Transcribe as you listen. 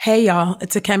Hey y'all,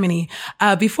 it's Akemini.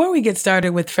 Before we get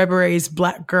started with February's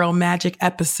Black Girl Magic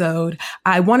episode,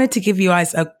 I wanted to give you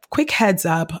guys a quick heads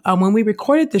up. When we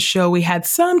recorded the show, we had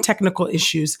some technical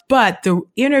issues, but the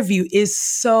interview is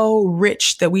so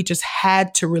rich that we just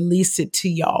had to release it to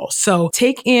y'all. So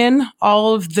take in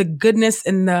all of the goodness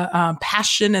and the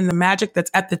passion and the magic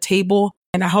that's at the table.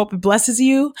 And I hope it blesses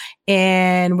you.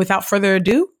 And without further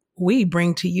ado, we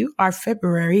bring to you our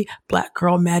February Black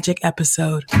Girl Magic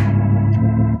episode.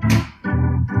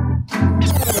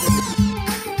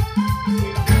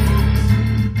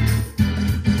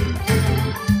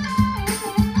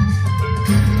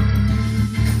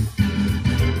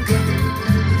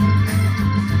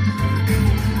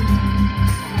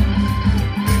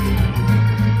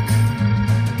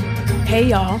 Hey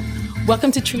y'all,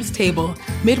 welcome to Truth's Table,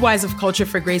 Midwives of Culture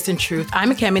for Grace and Truth. I'm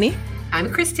Akemini.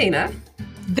 I'm Christina.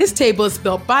 This table is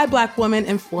built by Black women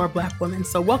and for Black women.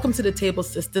 So welcome to the table,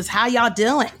 sisters. How y'all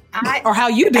doing? Or how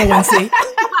you doing, see?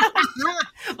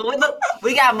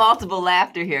 We got multiple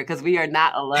laughter here because we are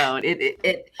not alone.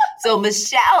 So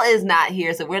Michelle is not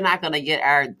here, so we're not going to get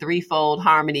our threefold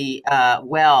harmony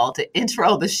to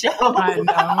intro the show.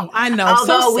 I know.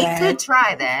 Although so we could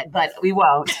try that, but we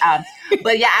won't.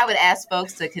 But yeah, I would ask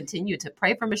folks to continue to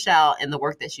pray for Michelle and the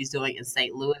work that she's doing in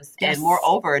St. Louis, yes. And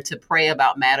moreover, to pray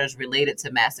about matters related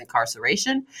to mass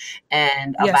incarceration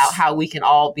and yes. about how we can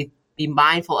all be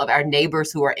mindful of our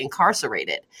neighbors who are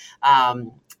incarcerated.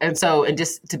 And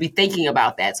just to be thinking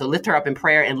about that. So lift her up in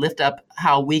prayer and lift up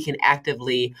how we can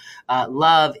actively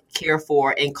love, care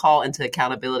for, and call into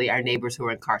accountability our neighbors who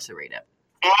are incarcerated.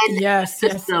 And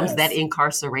systems that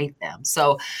incarcerate them.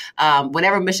 So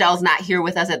whenever Michelle's not here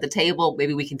with us at the table,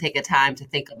 maybe we can take a time to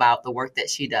think about the work that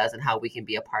she does and how we can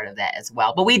be a part of that as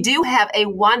well. But we do have a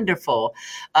wonderful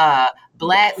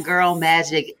Black Girl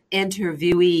Magic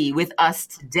interviewee with us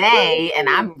today. And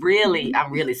I'm really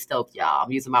stoked, y'all.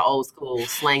 I'm using my old school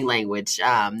slang language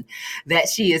that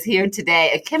she is here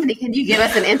today. Akemini, can you give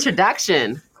us an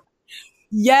introduction?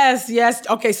 Yes.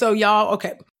 Okay, so y'all,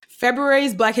 February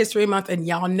is Black History Month, and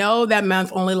y'all know that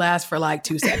month only lasts for like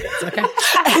 2 seconds, okay?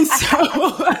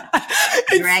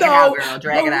 Drag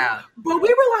it out. But we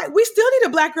were like, we still need a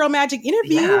Black Girl Magic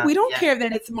interview. We don't care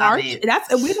that it's March.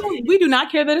 We do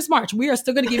not care that it's March. We are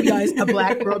still going to give you guys a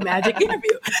Black Girl Magic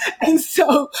interview. And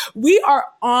so we are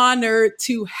honored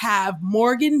to have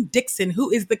Morgan Dixon,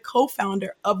 who is the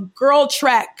co-founder of Girl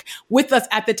Trek, with us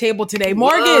at the table today.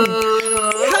 Morgan,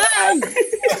 hi.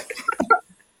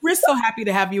 We're so happy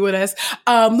to have you with us.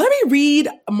 Let me read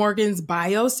Morgan's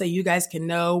bio so you guys can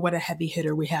know what a heavy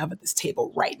hitter we have at this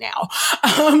table right now.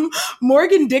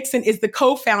 Morgan Dixon is the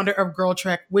co-founder of Girl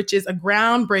Trek, which is a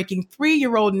groundbreaking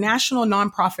 3-year-old national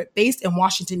nonprofit based in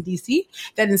Washington, D.C.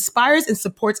 that inspires and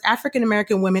supports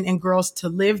African-American women and girls to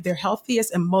live their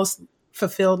healthiest and most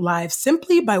fulfilled lives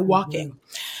simply by walking. Mm-hmm.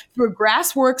 Through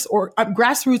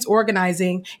grassroots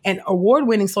organizing and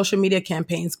award-winning social media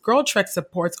campaigns, Girl Trek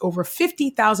supports over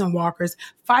 50,000 walkers,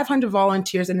 500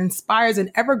 volunteers, and inspires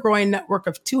an ever-growing network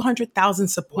of 200,000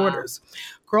 supporters. Wow.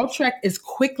 Girl Trek is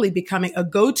quickly becoming a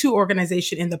go-to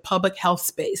organization in the public health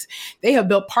space. They have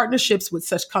built partnerships with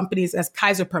such companies as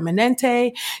Kaiser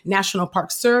Permanente, National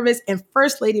Park Service, and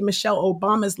First Lady Michelle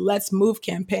Obama's Let's Move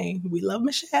campaign. We love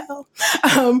Michelle.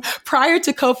 Prior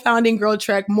to co-founding Girl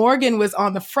Trek, Morgan was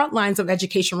on the front lines of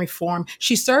education reform.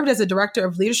 She served as a director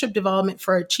of leadership development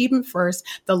for Achievement First,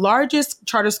 the largest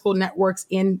charter school networks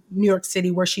in New York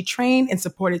City, where she trained and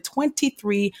supported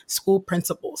 23 school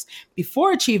principals.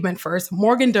 Before Achievement First,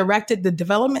 Morgan directed the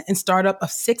development and startup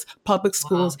of 6 public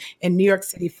schools in New York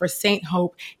City for St.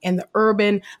 Hope and the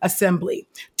Urban Assembly,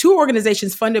 2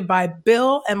 organizations funded by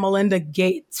Bill and Melinda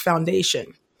Gates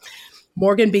Foundation.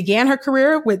 Morgan began her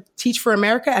career with Teach for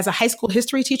America as a high school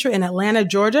history teacher in Atlanta,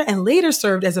 Georgia, and later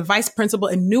served as a vice principal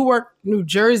in Newark, New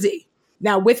Jersey.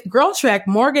 Now, with Girl Trek,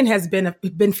 Morgan has been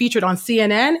featured on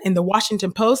CNN, in the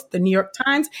Washington Post, the New York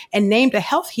Times, and named a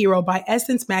health hero by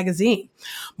Essence magazine.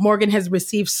 Morgan has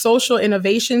received social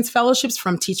innovations fellowships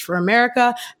from Teach for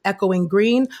America, Echoing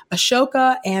Green,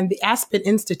 Ashoka, and the Aspen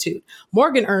Institute.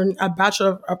 Morgan earned a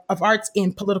Bachelor of Arts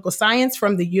in Political Science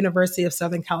from the University of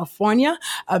Southern California,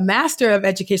 a Master of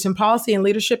Education Policy and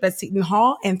Leadership at Seton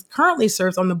Hall, and currently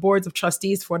serves on the boards of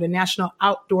trustees for the National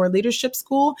Outdoor Leadership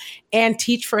School and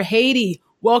Teach for Haiti.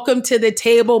 Welcome to the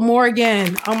table,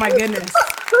 Morgan. Oh my goodness.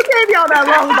 Who gave y'all that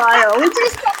long bio?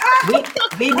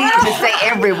 We need to say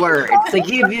every word to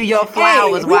give you your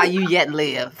flowers while you yet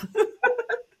live.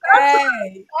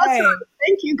 Hey.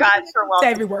 Thank you guys for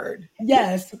welcoming. Every word.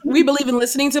 Yes. We believe in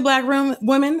listening to Black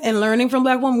women and learning from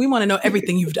Black women. We want to know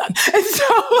everything you've done. And so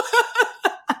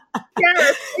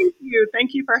Yes, thank you.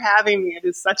 Thank you for having me. It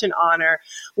is such an honor.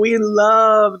 We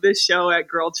love this show at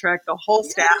Girl Trek. The whole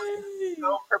staff is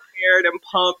so prepared and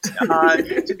pumped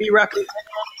to be represented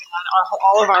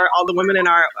all the women in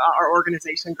our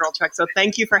organization, Girl Trek. So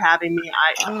thank you for having me.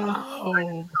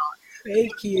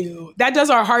 Thank you. That does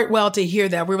our heart well to hear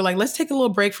that. We were like, let's take a little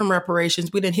break from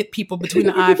reparations. We didn't hit people between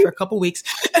the eye for a couple weeks.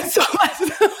 And so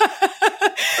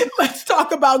let's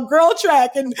talk about Girl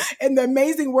Trek and the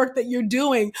amazing work that you're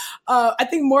doing. I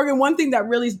think, Morgan, one thing that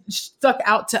really stuck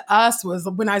out to us was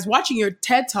when I was watching your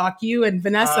TED Talk, you and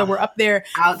Vanessa were up there.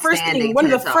 One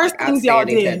of the first things y'all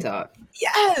did.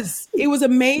 Yes, it was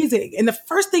amazing. And the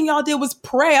first thing y'all did was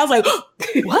pray. I was like,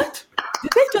 what?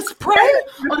 Did they just pray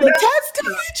on the TED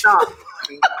stage?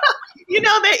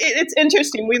 It's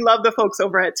interesting. We love the folks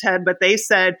over at TED, but they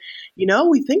said,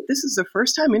 we think this is the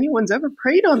first time anyone's ever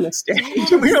prayed on the stage.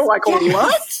 Yes. And we were like,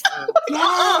 what?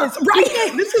 Yes,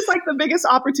 right. This is like the biggest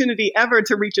opportunity ever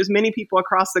to reach as many people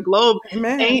across the globe.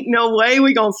 Amen. Ain't no way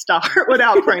we gonna start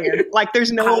without praying. Like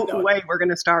there's no way we're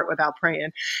gonna start without praying.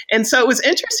 And so it was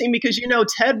interesting because,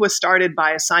 TED was started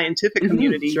by a scientific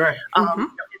community. Sure.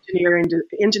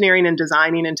 Engineering and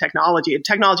designing and technology.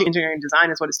 Technology, engineering, and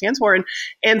design is what it stands for.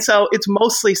 And so it's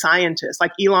mostly scientists.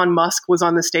 Like Elon Musk was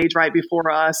on the stage right before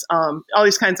us, all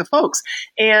these kinds of folks.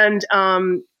 And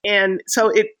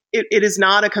so it is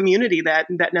not a community that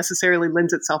necessarily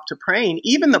lends itself to praying.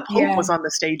 Even the Pope was on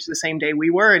the stage the same day we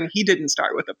were, and he didn't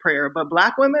start with a prayer. But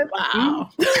Black women,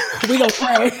 we gonna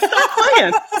pray.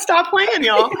 Stop playing,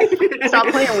 y'all. Stop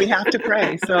playing. We have to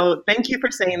pray. So thank you for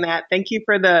saying that. Thank you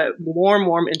for the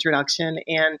warm introduction,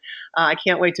 and I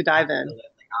can't wait to dive in.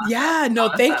 Yeah, no,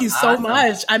 thank you so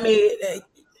much. I mean,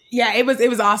 yeah, it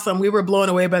was awesome. We were blown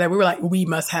away by that. We were like, we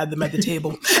must have them at the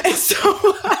table, and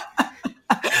so.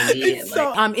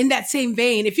 So, in that same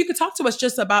vein, if you could talk to us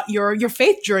just about your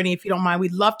faith journey, if you don't mind,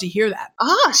 we'd love to hear that.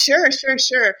 Sure.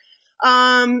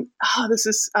 This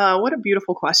is what a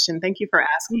beautiful question. Thank you for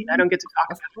asking. I don't get to talk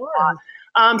about it a lot.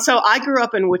 So I grew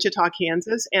up in Wichita,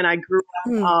 Kansas, and I grew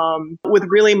up with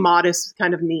really modest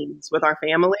kind of means with our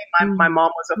family. My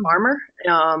mom was a farmer,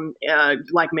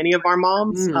 like many of our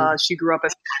moms. She grew up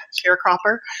as a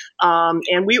sharecropper,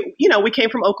 and we came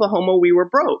from Oklahoma. We were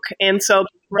broke, and so.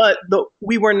 But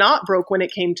we were not broke when it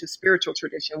came to spiritual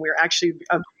tradition. We were actually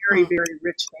a very, very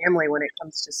rich family when it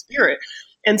comes to spirit.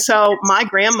 And so my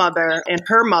grandmother and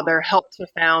her mother helped to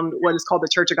found what is called the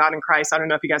Church of God in Christ. I don't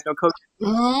know if you guys know Coach.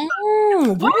 Really?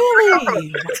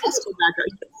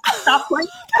 Stop playing.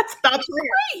 Stop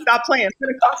playing.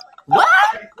 What?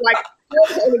 Like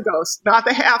Holy Ghost, not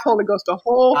the half Holy Ghost, the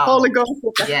whole Holy Ghost.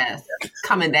 Yes,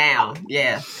 coming down.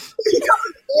 Yeah.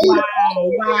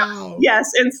 Wow.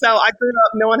 Yes, and so I grew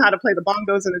up knowing how to play the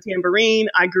bongos and the tambourine.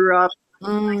 I grew up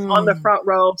on the front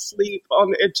row, sleep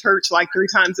in church like 3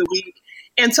 times a week.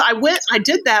 And so I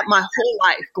did that my whole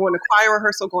life, going to choir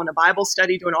rehearsal, going to Bible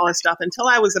study, doing all this stuff until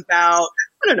I was about,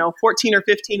 14 or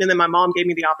 15. And then my mom gave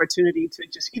me the opportunity to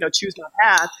just, choose my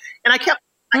path. And I kept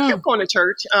going to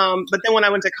church. But then when I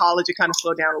went to college, it kind of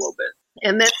slowed down a little bit.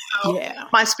 And then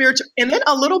my spiritual, and then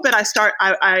a little bit I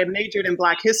majored in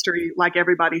Black history like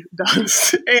everybody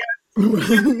does. And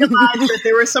realized that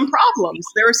there were some problems.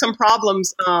 There were some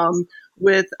problems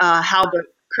with how the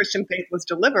Christian faith was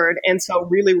delivered. And so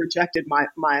really rejected my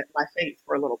faith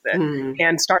for a little bit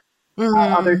and started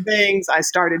other things. I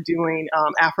started doing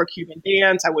Afro-Cuban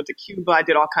dance. I went to Cuba. I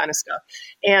did all kind of stuff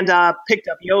and picked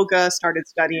up yoga, started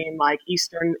studying like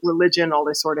Eastern religion, all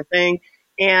this sort of thing.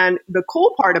 And the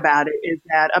cool part about it is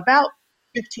that about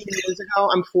 15 years ago,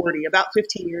 I'm 40, about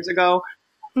 15 years ago,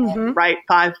 right,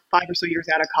 five or so years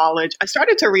out of college, I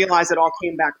started to realize it all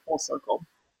came back full circle.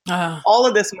 All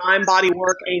of this mind body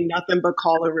work ain't nothing but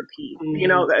call and repeat,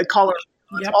 call and repeat.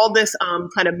 Yep. All this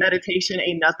kind of meditation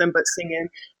ain't nothing but singing,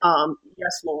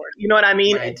 yes, Lord. You know what I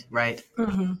mean? Right.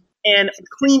 Mm-hmm. And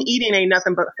clean eating ain't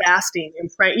nothing but fasting and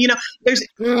praying.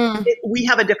 We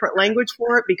have a different language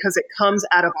for it because it comes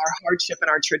out of our hardship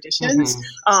and our traditions.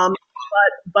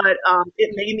 But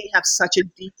it made me have such a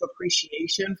deep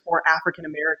appreciation for African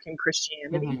American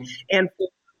Christianity and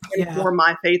for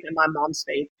my faith and my mom's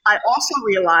faith. I also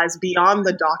realized beyond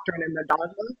the doctrine and the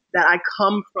dogma that I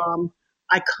come from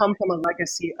a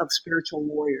legacy of spiritual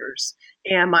warriors.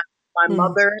 And my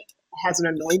mother has an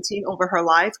anointing over her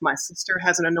life. My sister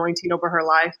has an anointing over her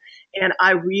life. And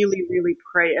I really, really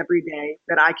pray every day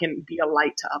that I can be a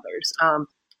light to others.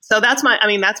 So that's my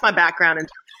background in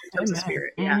terms of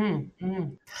spirit. Yeah.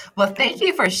 Well, thank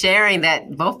you for sharing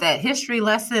that, both that history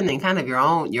lesson and kind of your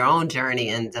own journey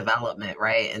and development.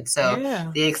 Right. And so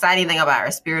the exciting thing about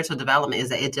our spiritual development is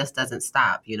that it just doesn't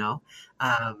stop,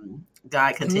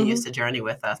 God continues to journey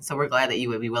with us. So we're glad that you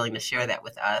would be willing to share that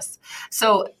with us.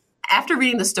 So after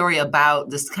reading the story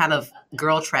about this kind of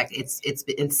Girl Trek, its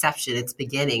inception, its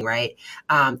beginning, right?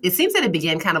 It seems that it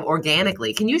began kind of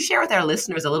organically. Can you share with our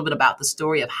listeners a little bit about the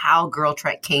story of how Girl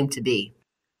Trek came to be?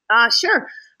 Sure.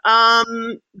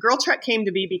 Girl Trek came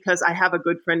to be because I have a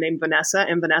good friend named Vanessa,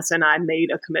 and Vanessa and I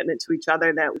made a commitment to each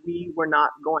other that we were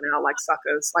not going out like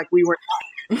suckers. Like we were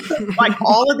not, like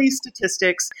all of these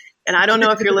statistics, and I don't know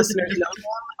if your listeners know them,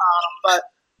 but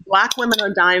Black women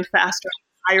are dying faster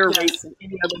at higher rates than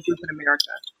any other group in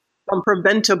America from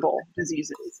preventable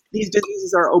diseases. These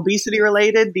diseases are obesity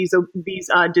related. These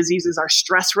diseases are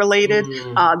stress related. They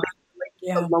relate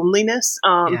to loneliness,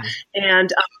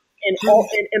 and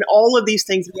all of these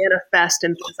things manifest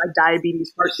in things like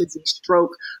diabetes, heart disease,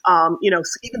 stroke,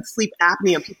 even sleep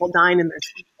apnea, people dying in their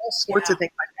sleep, all sorts of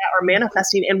things like that are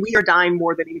manifesting, and we are dying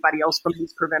more than anybody else from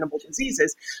these preventable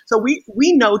diseases. So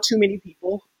we know too many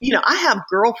people. I have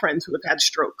girlfriends who have had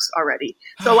strokes already.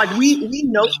 So like we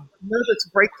know nervous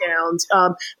breakdowns,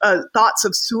 thoughts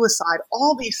of suicide,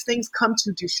 all these things come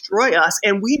to destroy us,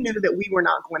 and we knew that we were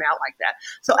not going out like that.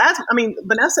 So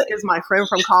Vanessa is my friend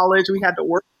from college. We had to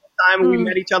work time when we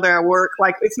met each other at work.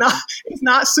 Like it's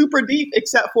not super deep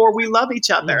except for we love each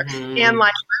other. And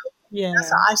like,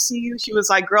 Vanessa, I see you. She was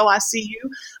like, girl, I see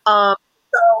you. So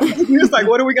he was like,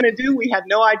 what are we going to do? We had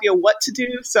no idea what to do.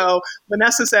 So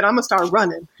Vanessa said, I'm going to start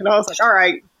running. And I was like, all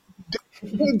right,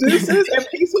 deuces and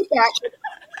peace with that.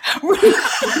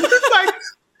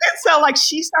 So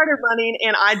she started running,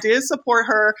 and I did support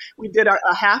her. We did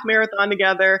a half marathon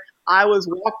together. I was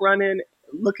running,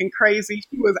 looking crazy.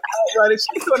 She was out running.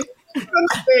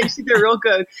 She did real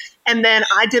good. And then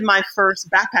I did my first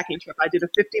backpacking trip. I did a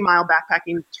 50-mile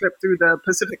backpacking trip through the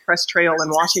Pacific Crest Trail in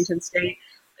Washington State.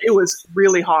 It was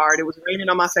really hard. It was raining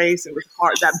on my face. It was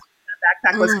hard. That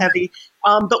backpack was heavy.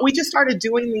 But we just started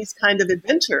doing these kind of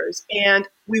adventures, and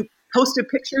we posted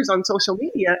pictures on social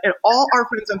media, and all our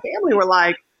friends and family were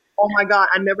like, oh my God,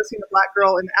 I've never seen a Black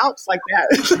girl in the Alps like that.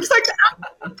 It's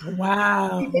like,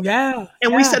 wow. Yeah.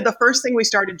 And we said the first thing we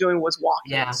started doing was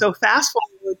walking. Yeah. So fast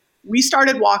forward, we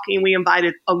started walking. We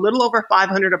invited a little over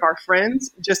 500 of our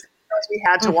friends, just because we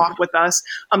had to walk with us,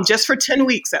 just for 10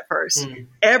 weeks at first.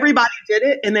 Everybody did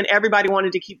it, and then everybody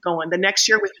wanted to keep going. The next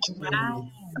year we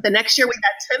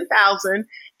had 10,000.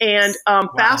 And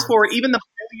fast forward, even the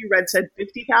bio you read said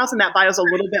 50,000. That bio is a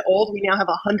little bit old. We now have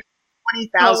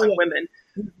 120,000 women,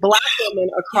 Black women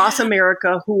across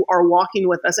America who are walking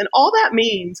with us. And all that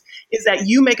means is that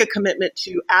you make a commitment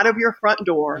to, out of your front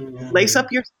door, lace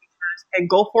up your sneakers and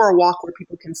go for a walk where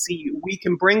people can see you. We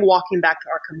can bring walking back to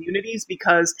our communities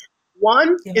because,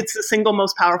 one, it's the single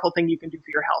most powerful thing you can do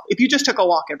for your health. If you just took a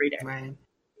walk every day,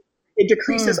 it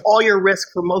decreases all your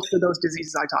risk for most of those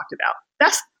diseases I talked about.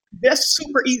 That's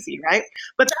super easy, right?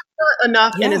 But that's not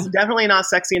enough, and it's definitely not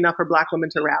sexy enough for Black women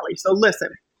to rally. So listen,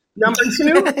 number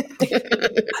two,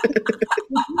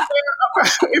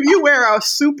 if you wear a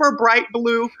super bright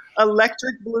blue,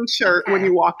 electric blue shirt when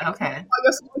you walk, like a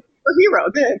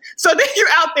superhero. Then you're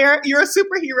out there, you're a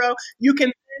superhero. You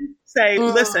can say,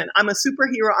 listen, I'm a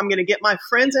superhero. I'm going to get my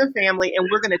friends and family, and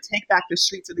we're going to take back the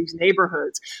streets of these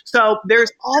neighborhoods. So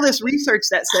there's all this research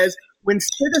that says when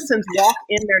citizens walk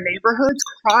in their neighborhoods,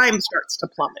 crime starts to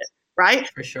plummet, right?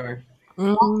 For sure.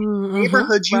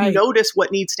 Neighborhoods, you notice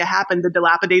what needs to happen, the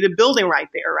dilapidated building right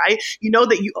there, right? You know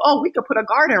that we could put a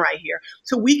garden right here.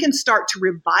 So we can start to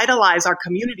revitalize our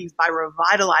communities by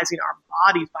revitalizing our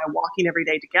bodies by walking every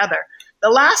day together.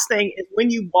 The last thing is when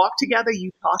you walk together,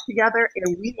 you talk together,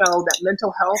 and we know that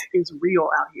mental health is real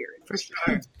out here.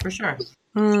 For sure.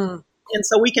 And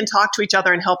so we can talk to each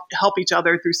other and help each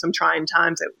other through some trying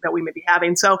times that we may be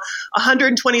having. So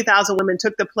 120,000 women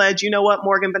took the pledge. You know what,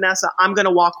 Morgan, Vanessa, I'm going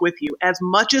to walk with you as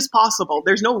much as possible.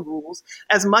 There's no rules.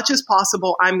 As much as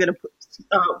possible, I'm going to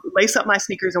lace up my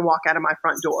sneakers and walk out of my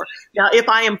front door. Now, if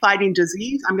I am fighting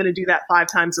disease, I'm going to do that 5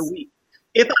 times a week.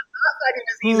 If I'm not fighting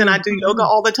disease and I do yoga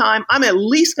all the time, I'm at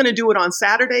least going to do it on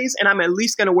Saturdays, and I'm at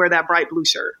least going to wear that bright blue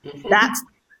shirt.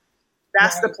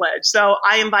 That's the pledge. So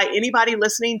I invite anybody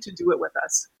listening to do it with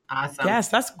us. Awesome. Yes,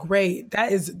 that's great.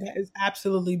 That is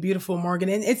absolutely beautiful, Morgan.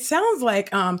 And it sounds like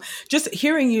just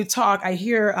hearing you talk, I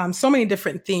hear so many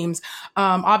different themes.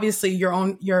 Obviously,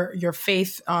 your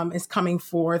faith is coming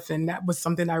forth, and that was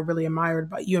something I really admired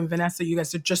about you and Vanessa. You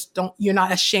guys you're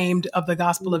not ashamed of the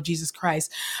gospel of Jesus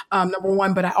Christ. Number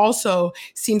one, but I also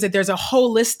seems that there's a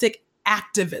holistic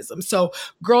activism. So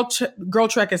Girl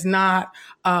Trek is not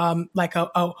like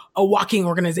a walking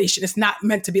organization. It's not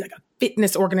meant to be like a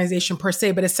fitness organization per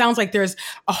se, but it sounds like there's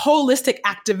a holistic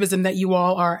activism that you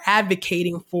all are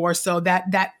advocating for. So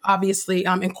that obviously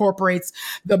incorporates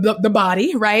the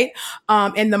body, right?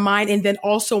 And the mind, and then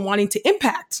also wanting to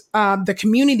impact the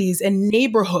communities and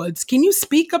neighborhoods. Can you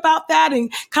speak about that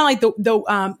and kind of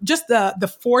like just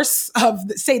the force of,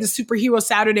 say, the Superhero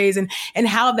Saturdays and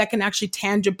how that can actually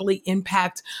tangibly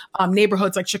impact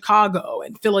neighborhoods like Chicago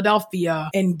and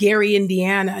Philadelphia and Gary,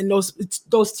 Indiana, and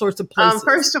those sorts of places?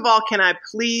 First of all, can I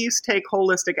please take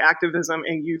holistic activism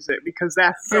and use it? Because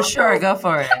that's for sure. Go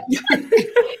for it.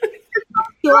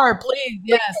 Sure, please.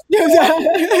 Yes. Because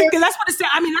that's what it said.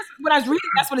 I mean, that's what I was reading.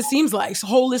 That's what it seems like. So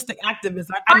holistic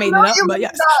activism. I made it up, but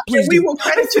yes. Please we will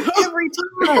credit you every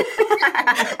time.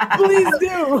 Please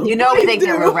do. You know, we think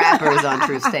that we're rappers on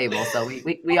Truth's Table, so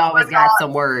we always got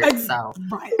some words. So.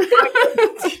 Right.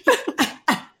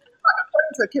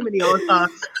 Kimmy on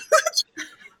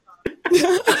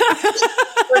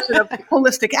version of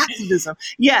holistic activism.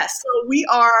 Yes, so we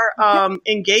are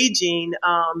engaging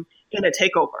in a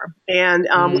takeover, and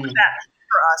what's that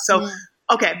for us? So,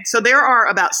 okay, so there are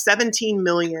about 17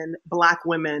 million Black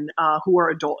women who are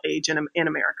adult age in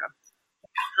America.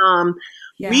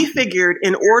 We figured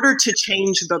in order to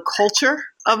change the culture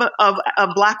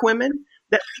of Black women,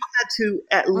 that we had to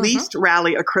at least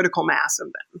rally a critical mass of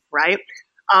them, right?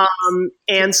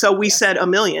 And so we said 1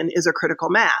 million is a critical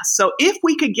mass. So if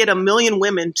we could get 1 million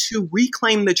women to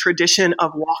reclaim the tradition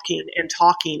of walking and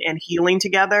talking and healing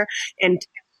together and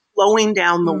slowing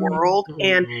down the world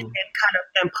and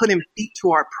putting feet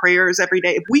to our prayers every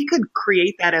day, if we could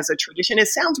create that as a tradition, it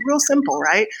sounds real simple,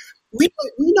 right? We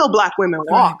know Black women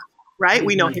walk, right?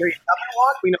 We know Harriet Tubman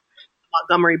walk. We know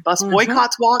Montgomery bus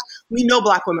boycotts walk. We know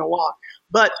Black women walk.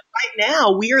 But right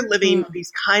now, we are living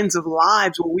these kinds of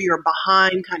lives where we are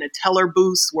behind kind of teller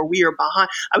booths, where we are behind.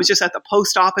 I was just at the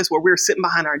post office where we were sitting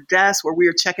behind our desk, where we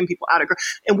are checking people out,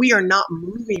 and we are not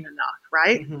moving enough,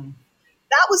 right?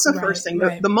 That was the first thing.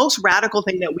 The most radical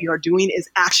thing that we are doing is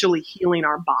actually healing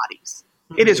our bodies.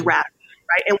 It is radical,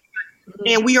 right?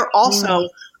 And we are also,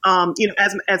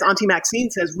 as Auntie Maxine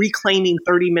says, reclaiming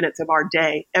 30 minutes of our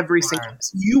day every single day.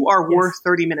 You are worth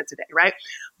 30 minutes a day, right?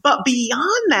 But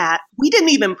beyond that, we didn't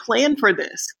even plan for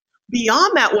this.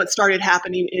 Beyond that, what started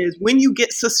happening is when you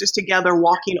get sisters together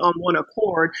walking on one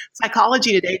accord,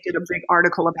 Psychology Today did a big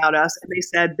article about us, and they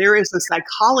said there is a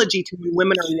psychology to when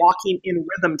women are walking in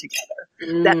rhythm together,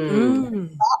 that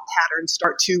thought patterns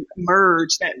start to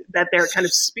merge, that their kind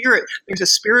of spirit, there's a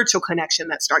spiritual connection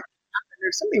that starts.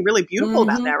 There's something really beautiful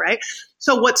about that, right?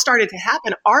 So what started to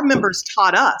happen, our members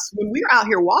taught us, when we're out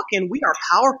here walking, we are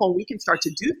powerful, we can start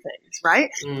to do things, right?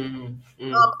 A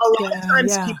lot of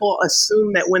times people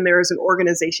assume that when there is an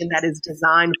organization that is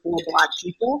designed for Black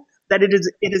people, that it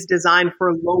is designed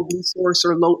for low resource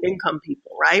or low income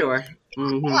people, right? Sure.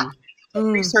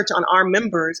 Research on our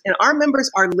members, and our members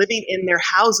are living in their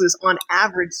houses on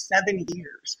average 7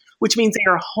 years, which means they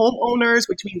are homeowners,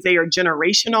 which means they are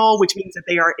generational, which means that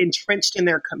they are entrenched in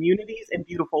their communities in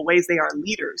beautiful ways. They are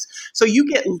leaders. So you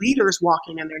get leaders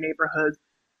walking in their neighborhoods,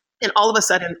 and all of a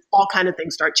sudden, all kind of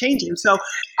things start changing. So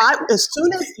as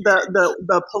soon as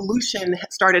the pollution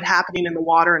started happening in the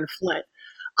water in Flint,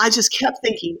 I just kept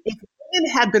thinking, if women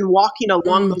had been walking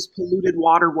along those polluted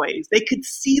waterways, they could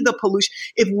see the pollution.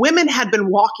 If women had been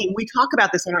walking, we talk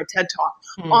about this in our TED Talk,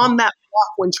 on that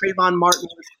walk when Trayvon Martin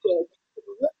was killed,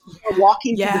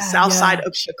 walking to the south side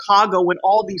of Chicago when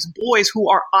all these boys who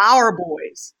are our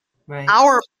boys,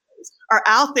 our boys, are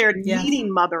out there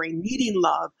needing mothering, needing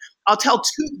love. I'll tell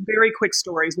two very quick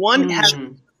stories. One has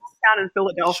down in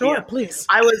Philadelphia. Sure, please.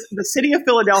 The city of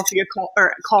Philadelphia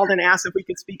called and asked if we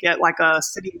could speak at like a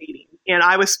city meeting. And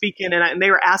I was speaking, and they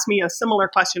were asking me a similar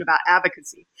question about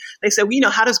advocacy. They said,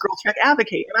 well, how does Girl Trek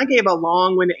advocate? And I gave a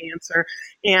long-winded answer,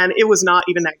 and it was not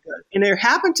even that good. And there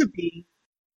happened to be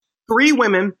 3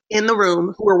 women in the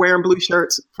room who were wearing blue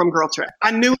shirts from Girl Trek.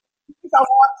 I knew I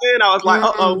walked in, I was like,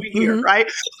 uh-oh, we here, right?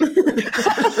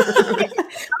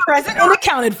 Present and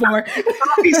accounted for.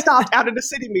 Be stopped out of the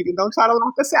city meeting. Don't try to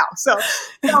lock us out. So one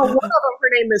of them, her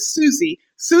name is Susie.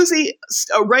 Susie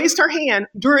raised her hand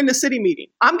during the city meeting.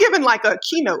 I'm giving like a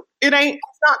keynote. It's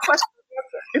not question and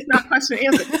answer. It's not question and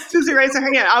answer. Susie raised her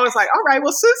hand. I was like, all right,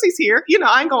 well, Susie's here.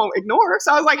 I ain't going to ignore her.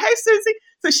 So I was like, hey, Susie.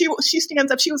 So she stands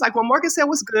up. She was like, well, Morgan said it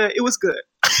was good. It was good.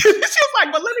 She was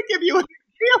like, but let me give you an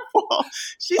example.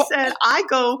 She said, I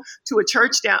go to a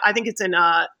church down, I think it's in,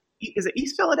 is it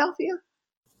East Philadelphia?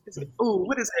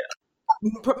 What is it?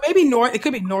 Maybe north. It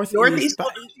could be northeast. Northeast.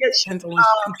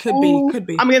 Could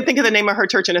be. I'm going to think of the name of her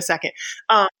church in a second.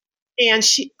 And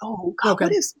she,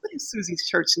 what is Susie's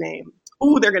church name?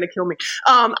 Oh, they're going to kill me.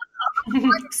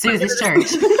 Susan's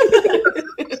church.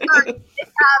 They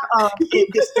have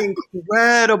this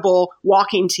incredible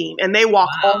walking team, and they walk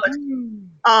all the time.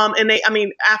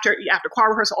 After choir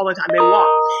rehearsal all the time, they walk.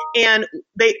 And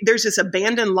there's this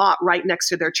abandoned lot right next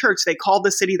to their church. They called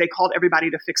the city, they called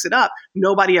everybody to fix it up.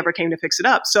 Nobody ever came to fix it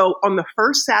up. So on the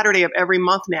first Saturday of every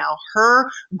month now, her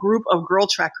group of girl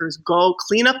trekkers go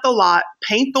clean up the lot,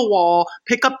 paint the wall,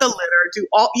 pick up the litter, do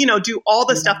all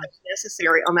the stuff that's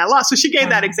necessary on that lot. So she gave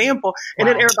that example, and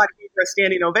then everybody gave her a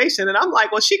standing ovation. And I'm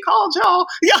like, well, she called y'all.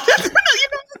 Yeah, so that's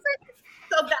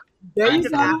there you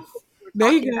go.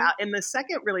 There you go. And the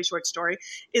second really short story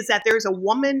is that there's a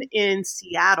woman in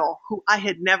Seattle who I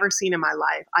had never seen in my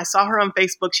life. I saw her on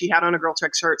Facebook. She had on a Girl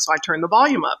Trek shirt, so I turned the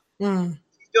volume up.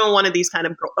 Doing one of these kind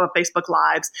of Facebook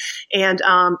lives. And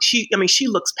she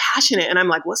looks passionate. And I'm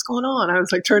like, what's going on? I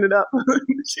was like, turn it up.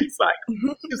 She's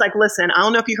like, listen, I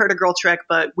don't know if you heard of Girl Trek,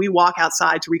 but we walk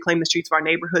outside to reclaim the streets of our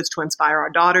neighborhoods to inspire our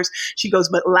daughters. She goes,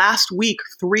 but last week,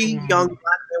 3 young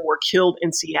Black men were killed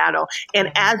in Seattle. And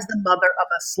as the mother of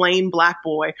a slain Black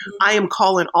boy, I am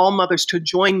calling all mothers to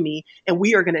join me. And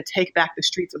we are going to take back the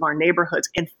streets of our neighborhoods.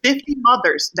 And 50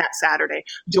 mothers that Saturday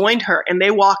joined her. And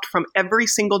they walked from every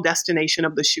single destination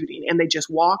of the shooting, and they just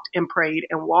walked and prayed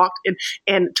and walked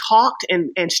and talked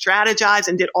and strategized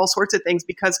and did all sorts of things,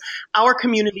 because our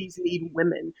communities need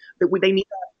women. They need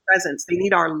our presence, they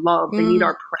need our love, they need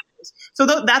our presence. So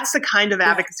that's the kind of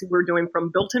advocacy we're doing,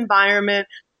 from built environment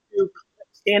to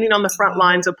standing on the front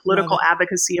lines of political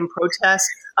advocacy and protest,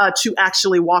 to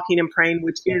actually walking and praying,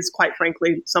 which is, quite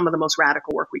frankly, some of the most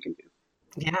radical work we can do.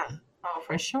 Yeah. Oh,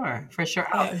 for sure.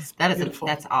 Oh,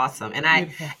 that's awesome.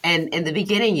 And in the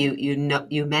beginning,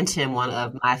 you mentioned one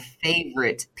of my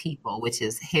favorite people, which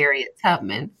is Harriet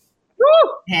Tubman.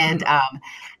 Woo! And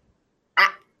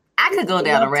I could go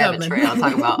down a rabbit trail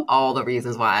talking about all the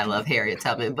reasons why I love Harriet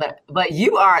Tubman, but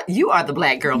you are the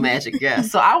Black Girl Magic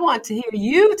guest. So I want to hear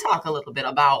you talk a little bit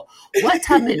about what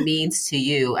Tubman means to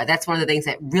you. That's one of the things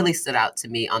that really stood out to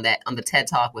me on the TED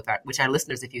Talk which our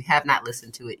listeners, if you have not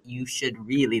listened to it, you should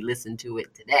really listen to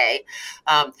it today.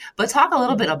 But talk a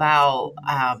little bit about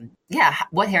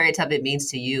what Harriet Tubman means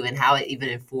to you and how it even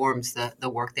informs the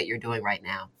work that you're doing right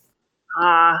now.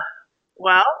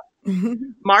 Well,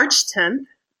 March 10th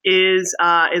is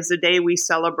the day we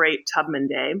celebrate Tubman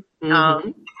Day.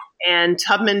 And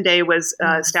Tubman Day was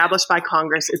established by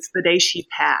Congress. It's the day she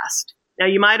passed. Now,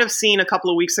 you might have seen a couple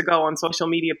of weeks ago on social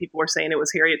media, people were saying it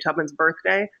was Harriet Tubman's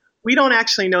birthday. We don't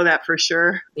actually know that for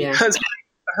sure, because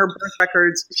her birth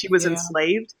records, she was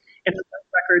enslaved, and her birth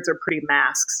records are pretty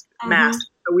masked.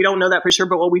 So we don't know that for sure.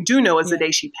 But what we do know is the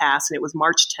day she passed, and it was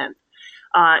March 10th.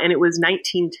 And it was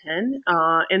 1910.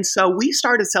 And so we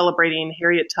started celebrating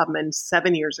Harriet Tubman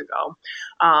 7 years ago.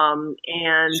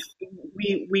 And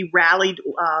we rallied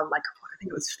I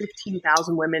think it was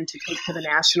 15,000 women to take to the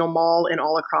National Mall and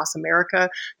all across America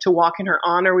to walk in her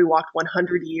honor. We walked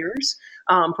 100 years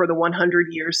for the 100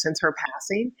 years since her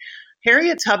passing.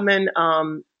 Harriet Tubman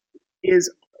is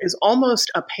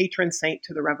almost a patron saint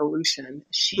to the revolution.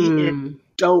 She is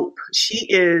dope. She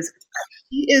is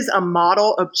a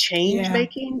model of change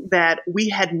making that we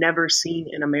had never seen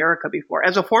in America before.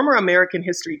 As a former American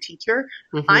history teacher,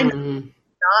 I know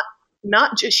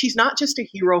she's not just a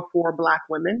hero for Black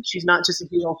women. She's not just a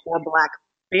hero for Black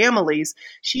families.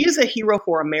 She is a hero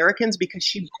for Americans because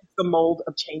she broke the mold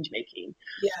of change making.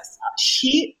 Yes.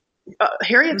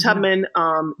 Harriet Tubman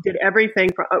did everything.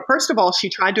 First of all, she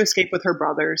tried to escape with her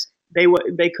brothers. They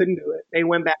couldn't do it. They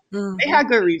went back. They had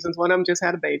good reasons. One of them just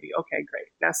had a baby. Okay, great.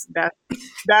 That's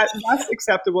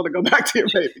acceptable to go back to your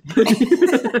baby.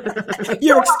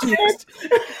 You're excused.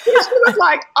 She was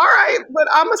like, all right, but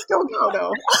I'ma still go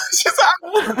though. She's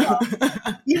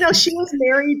like, she was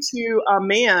married to a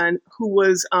man who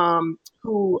was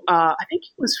who I think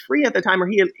he was free at the time, or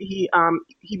he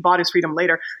bought his freedom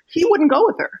later. He wouldn't go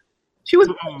with her. She was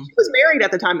married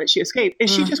at the time that she escaped, and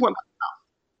she just went by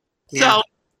herself.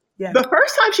 So the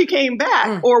first time she came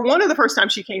back, or one of the first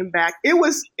times she came back, it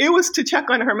was to check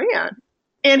on her man,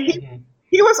 and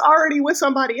he was already with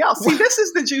somebody else. See, this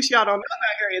is the juice y'all don't know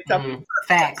about Harriet Tubman.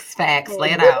 Facts.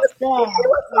 Lay it out.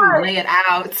 Lay it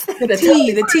out. The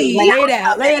tea. Lay it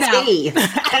out.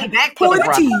 Pour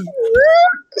the tea.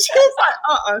 She was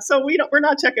like, so we're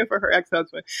not checking for her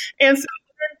ex-husband. And so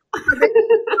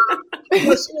she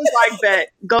was like, that,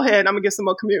 go ahead, I'm gonna get some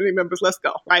more community members, let's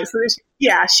go. Right. So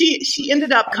she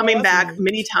ended up coming back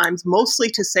many times, mostly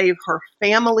to save her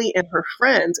family and her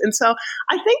friends. And so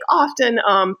I think often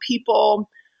people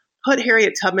put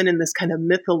Harriet Tubman in this kind of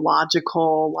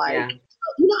mythological,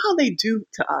 you know how they do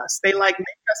to us. They make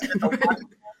us mythological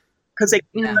because they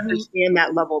can't understand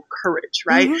that level of courage,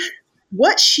 right?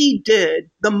 what she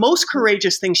did, the most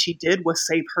courageous thing she did was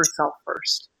save herself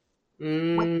first.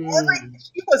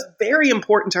 She was very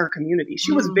important to her community.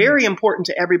 She was very important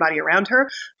to everybody around her.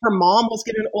 Her mom was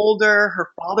getting older. Her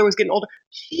father was getting older.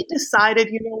 She decided,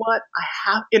 you know what?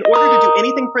 In order to do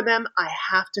anything for them, I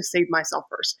have to save myself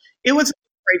first. It was the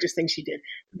courageous thing she did.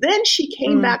 Then she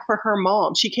came back for her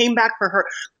mom. She came back for her.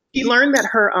 She learned that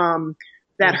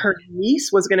her niece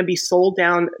was going to be sold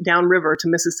downriver to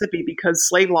Mississippi because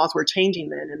slave laws were changing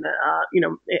then in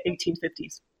the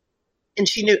 1850s. And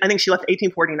she knew, I think she left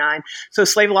 1849. So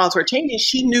slave laws were changing.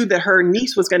 She knew that her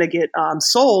niece was going to get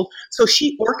sold. So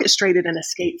she orchestrated an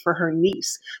escape for her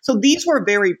niece. So these were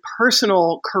very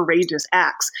personal, courageous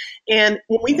acts. And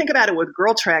when we think about it with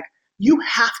Girl Trek, you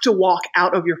have to walk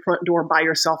out of your front door by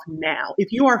yourself now.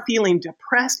 If you are feeling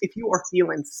depressed, if you are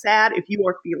feeling sad, if you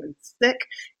are feeling sick,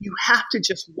 you have to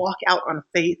just walk out on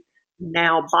faith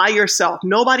now by yourself,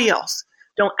 nobody else.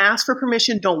 Don't ask for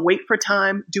permission. Don't wait for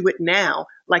time. Do it now,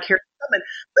 like Harriet Tubman.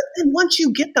 But then once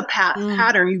you get the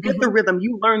pattern, you get the rhythm,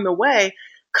 you learn the way,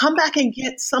 come back and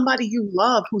get somebody you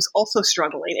love who's also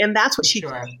struggling. And that's what she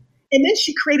did. And then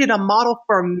she created a model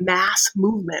for mass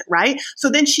movement, right? So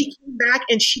then she came back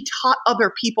and she taught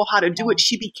other people how to do it.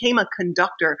 She became a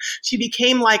conductor. She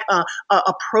became like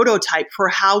a prototype for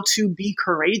how to be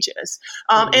courageous.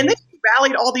 And then she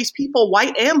rallied all these people,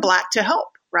 white and Black, to help,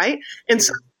 right? And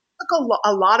so took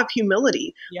a lot of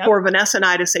humility for Vanessa and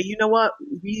I to say, you know what,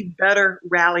 we better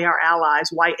rally our allies,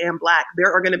 white and Black.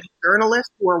 There are going to be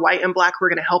journalists who are white and Black who are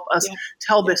going to help us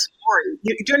tell this story.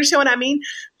 Do you understand what I mean?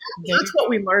 That's what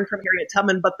we learned from Harriet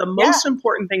Tubman. But the most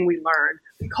important thing we learned,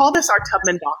 we call this our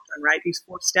Tubman doctrine, right? These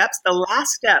 4 steps. The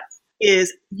last step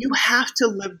is you have to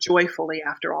live joyfully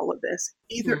after all of this.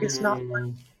 Either it's not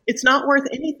worth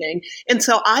anything. And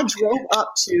so I drove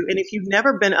up to, and if you've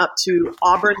never been up to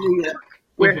Auburn, New York,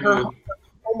 where her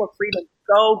home of freedom,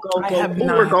 go. I have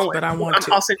not, we're going. But I want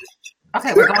to.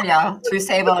 Okay, we're going, y'all. Truth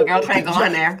Table and Girl Trek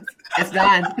going there. It's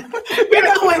done.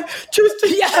 We're going.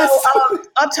 Yes. So,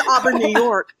 up to Auburn, New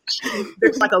York,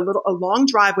 there's like a long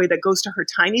driveway that goes to her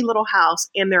tiny little house,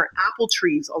 and there are apple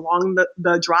trees along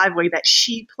the driveway that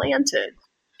she planted.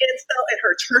 And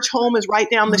her church home is right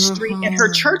down the street. And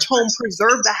her church home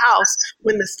preserved the house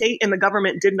when the state and the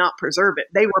government did not preserve it.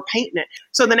 They were painting it.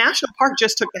 So the national park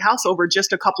just took the house over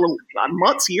just a couple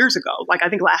of years ago, like I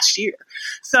think last year.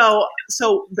 So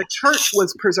the church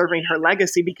was preserving her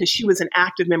legacy because she was an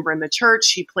active member in the church.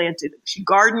 She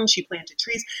gardened, she planted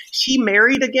trees. She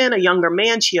married again, a younger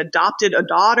man. She adopted a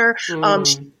daughter.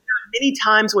 Many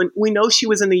times when we know she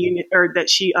was in the Union, or that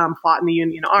she fought in the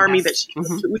Union Army, that we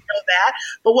know that.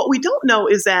 But what we don't know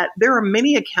is that there are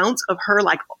many accounts of her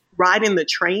like riding the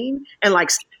train and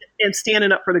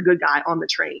standing up for the good guy on the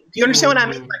train. Do you understand what I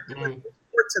mean? Like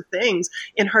sorts of things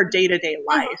in her day-to-day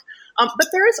life. But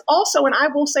there is also, and I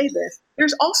will say this,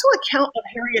 there's also an account of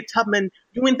Harriet Tubman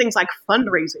doing things like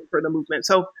fundraising for the movement.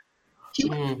 So she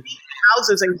would be in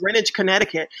houses in Greenwich,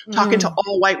 Connecticut, talking to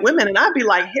all white women. And I'd be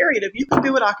like, Harriet, if you can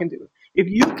do it, I can do it. If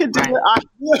you can do it, I can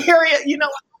do it. Harriet, you know,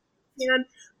 I can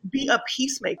be a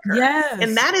peacemaker. Yes.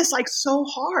 And that is like so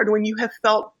hard when you have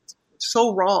felt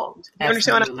so wronged. You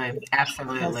understand what I mean?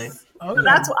 Absolutely. Yes. So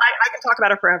that's why I can talk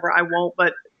about her forever. I won't,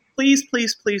 but please,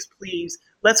 please, please, please,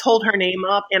 let's hold her name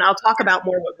up. And I'll talk about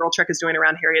more what Girl Trek is doing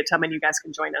around Harriet Tubman. You guys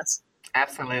can join us.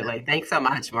 Absolutely. Thanks so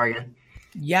much, Morgan.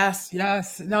 Yes. No,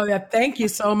 thank you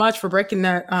so much for breaking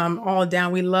that all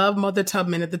down. We love Mother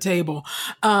Tubman at the table.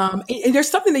 And there's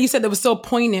something that you said that was so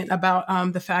poignant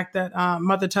about the fact that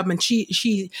Mother Tubman,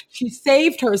 she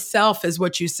saved herself, is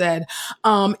what you said.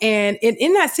 And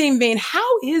in that same vein,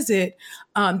 how is it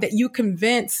that you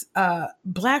convince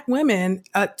Black women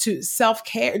to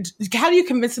self-care? How do you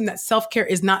convince them that self-care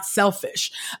is not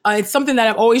selfish? It's something that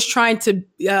I'm always trying to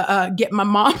get my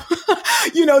mom,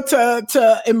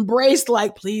 to embrace,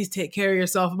 like, please take care of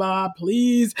yourself, Mom.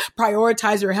 Please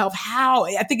prioritize your health. How?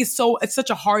 I think it's such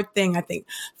a hard thing, I think,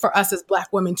 for us as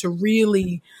Black women to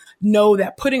really know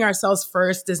that putting ourselves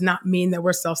first does not mean that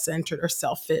we're self-centered or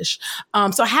selfish.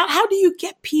 So how do you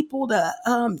get people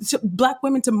to Black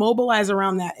women to mobilize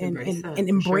around that and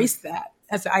embrace that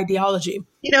as an ideology?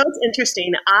 You know, it's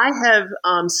interesting. I have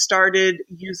started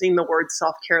using the word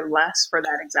self-care less for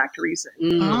that exact reason.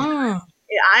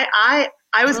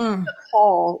 I was in a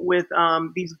call with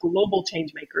these global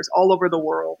change makers all over the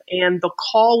world, and the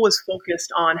call was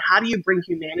focused on how do you bring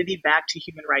humanity back to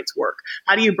human rights work?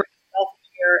 How do you bring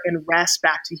self-care and rest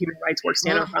back to human rights work,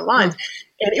 stand on front lines?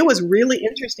 And it was really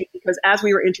interesting because as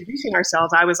we were introducing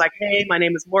ourselves, I was like, hey, my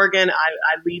name is Morgan.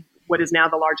 I lead what is now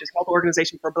the largest health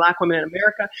organization for Black women in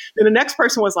America. Then the next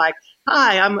person was like,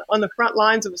 hi, I'm on the front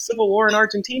lines of a civil war in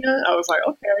Argentina. I was like,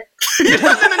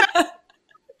 okay.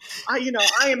 I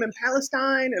am in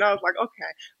Palestine. And I was like,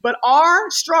 okay. But our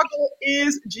struggle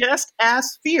is just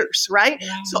as fierce, right?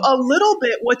 Yeah. So a little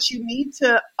bit what you need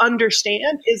to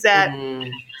understand is that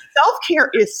self-care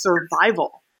is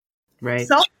survival. Right.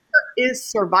 Self-care is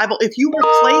survival. If you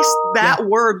replace that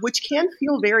word, which can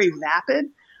feel very vapid,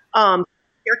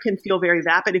 care can feel very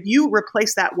vapid. If you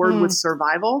replace that word with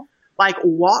survival, like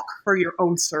walk for your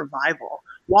own survival.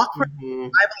 Walk for the survival of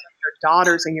your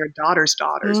daughters and your daughters'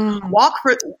 daughters.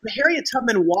 Harriet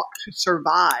Tubman walked to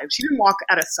survive. She didn't walk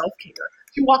out of self-care.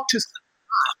 She walked to survive.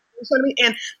 You know what I mean?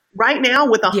 And right now,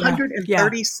 with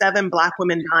 137 Black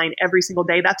women dying every single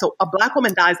day, that's a Black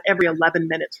woman dies every 11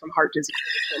 minutes from heart disease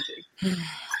in the country.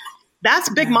 That's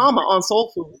Big Mama on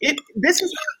soul food. This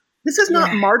is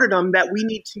not martyrdom that we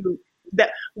need to,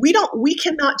 that we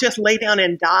cannot just lay down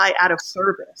and die out of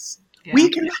service. Yeah. We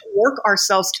cannot work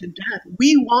ourselves to death.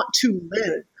 We want to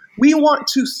live. We want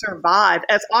to survive.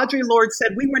 As Audre Lorde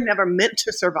said, we were never meant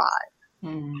to survive. We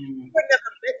were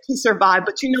never meant to survive,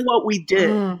 but you know what? We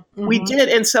did. We did.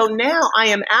 And so now I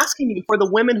am asking you, for the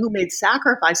women who made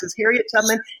sacrifices, Harriet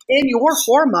Tubman and your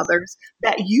foremothers,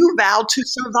 that you vowed to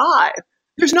survive.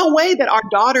 There's no way that our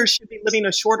daughters should be living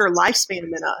a shorter lifespan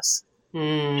than us.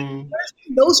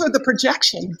 Those are the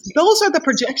projections. Those are the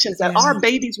projections that our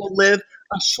babies will live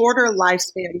a shorter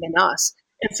lifespan than us.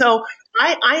 And so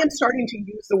I am starting to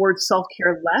use the word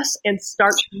self-care less and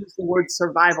start to use the word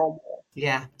survival more.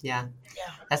 Yeah.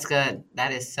 That's good.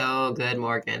 That is so good,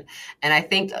 Morgan. And I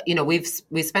think,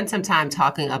 we spent some time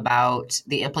talking about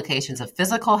the implications of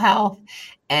physical health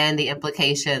and the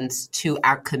implications to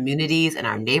our communities and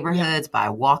our neighborhoods by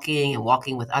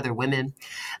walking with other women.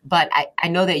 But I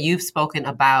know that you've spoken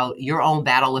about your own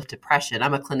battle with depression.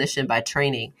 I'm a clinician by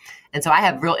training. And so I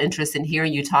have real interest in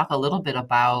hearing you talk a little bit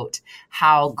about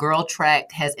how Girl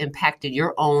Trek has impacted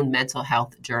your own mental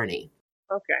health journey.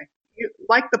 Okay.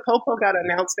 Like the Popo got to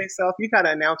announce themselves, you got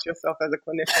to announce yourself as a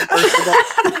clinician, first of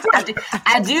all.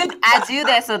 I do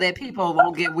that so that people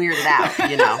won't get weirded out, I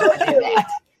do that.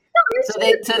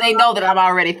 So they know that I'm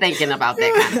already thinking about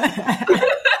that kind of thing.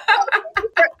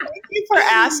 Thank you for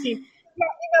asking.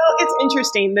 It's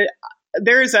interesting that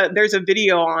there's a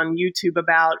video on YouTube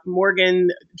about Morgan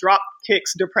drop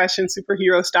kicks depression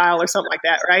superhero style or something like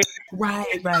that, right?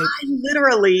 Right. I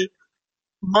literally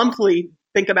monthly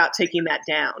think about taking that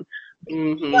down.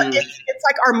 But it's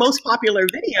like our most popular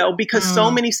video because so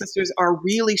many sisters are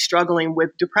really struggling with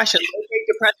depression,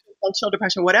 functional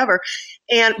depression, whatever.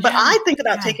 But I think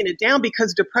about taking it down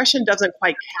because depression doesn't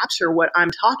quite capture what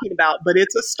I'm talking about, but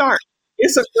it's a start.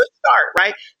 It's a good start,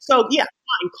 right? So fine.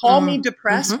 Call me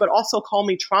depressed, but also call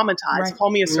me traumatized. Right. Call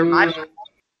me a survivor.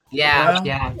 Yeah.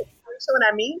 You know what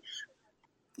I mean?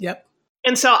 Yep.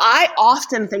 And so I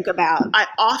often think about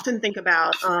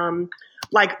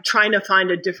like trying to find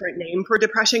a different name for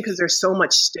depression because there's so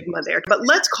much stigma there. But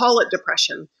let's call it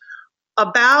depression.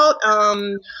 About,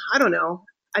 I don't know,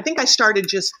 I think I started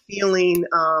just feeling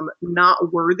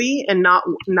not worthy and not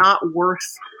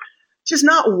worth, just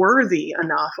not worthy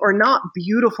enough or not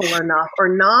beautiful enough or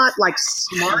not like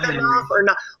smart enough or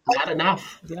not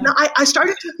enough. Yeah. No, I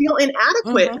started to feel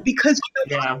inadequate because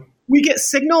we get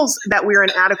signals that we're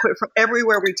inadequate from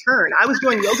everywhere we turn. I was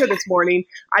doing yoga this morning.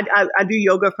 I do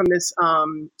yoga from this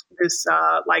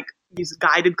like these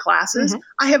guided classes.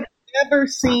 I have never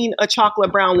seen a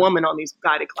chocolate brown woman on these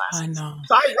guided classes. I know.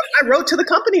 So I wrote to the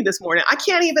company this morning. I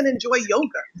can't even enjoy yoga.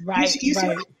 Right.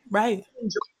 Enjoy my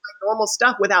normal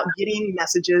stuff without getting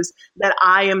messages that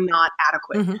I am not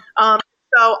adequate.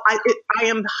 So I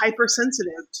am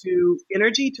hypersensitive to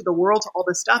energy, to the world, to all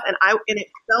this stuff. And it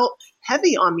felt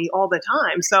heavy on me all the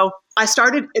time. So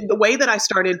the way that I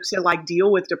started to like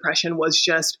deal with depression was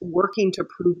just working to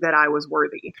prove that I was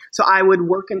worthy. So I would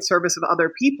work in service of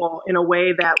other people in a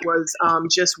way that was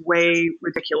just way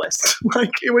ridiculous.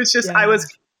 Like it was just, I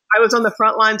was on the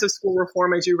front lines of school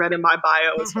reform, as you read in my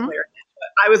bio. It's hilarious.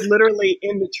 I was literally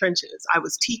in the trenches. I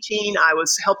was teaching. I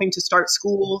was helping to start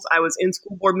schools. I was in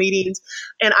school board meetings,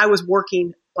 and I was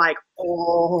working like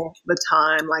all the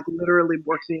time, like literally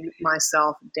working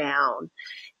myself down.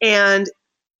 And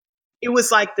it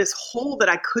was like this hole that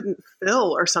I couldn't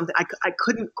fill or something. I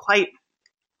couldn't quite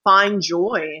find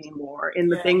joy anymore in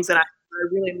the things that I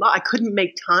really love. I couldn't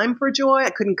make time for joy.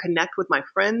 I couldn't connect with my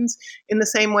friends in the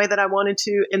same way that I wanted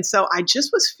to. And so I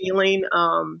just was feeling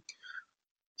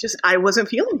I wasn't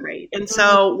feeling great. And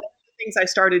so one of the things I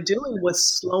started doing was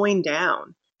slowing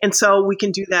down. And so we can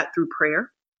do that through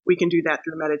prayer. We can do that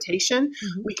through meditation.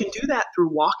 Mm-hmm. We can do that through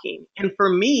walking. And for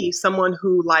me, someone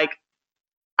who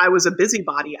I was a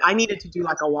busybody, I needed to do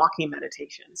like a walking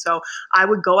meditation. So I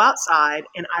would go outside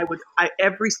and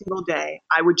every single day,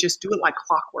 I would just do it like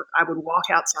clockwork. I would walk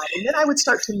outside and then I would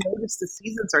start to notice the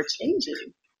seasons are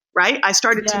changing, right? I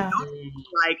started to notice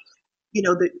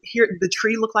the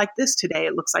tree looked like this today.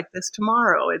 It looks like this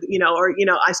tomorrow, I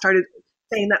started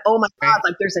saying that, oh my God,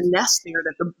 like there's a nest there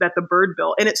that the bird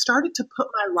built. And it started to put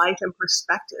my life in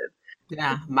perspective.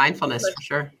 Yeah, mindfulness for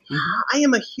sure. Mm-hmm. I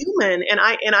am a human, and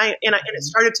it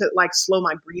started to like slow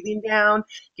my breathing down,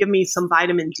 give me some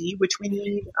vitamin D, which we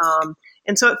need,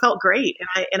 and so it felt great,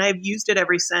 and I've used it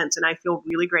ever since, and I feel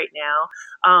really great now.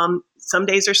 Some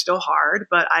days are still hard,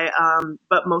 but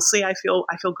but mostly I feel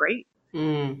great.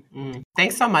 Mm-hmm.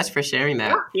 Thanks so much for sharing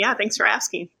that. Yeah, thanks for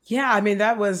asking. Yeah, I mean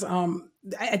that was.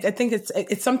 I think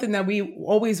it's something that we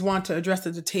always want to address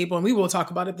at the table, and we will talk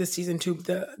about it this season too.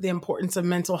 The importance of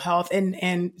mental health,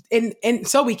 and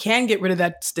so we can get rid of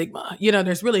that stigma.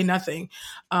 There's really nothing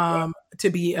to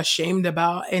be ashamed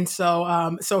about, and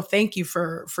so thank you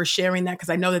for sharing that, because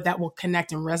I know that will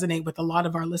connect and resonate with a lot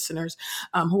of our listeners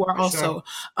who are also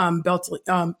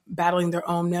battling their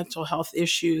own mental health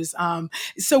issues.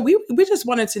 So we just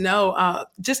wanted to know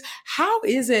just how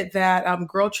is it that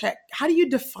GirlTrek? How do you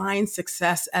define success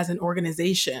as an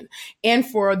organization and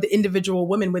for the individual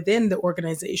women within the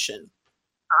organization?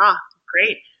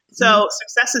 Great. So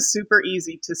success is super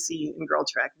easy to see in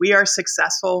GirlTrek. We are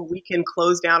successful. We can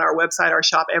close down our website, our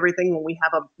shop, everything when we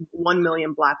have 1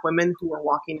 million Black women who are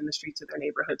walking in the streets of their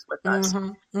neighborhoods with us.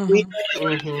 We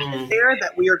know there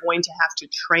that we are going to have to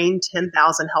train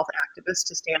 10,000 health activists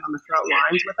to stand on the front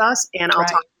lines with us. And I'll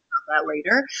talk about that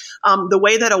later. The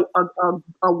way that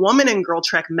a woman in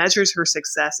GirlTrek measures her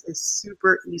success is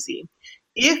super easy.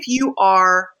 If you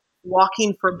are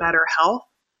walking for better health,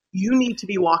 you need to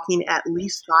be walking at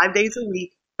least 5 days a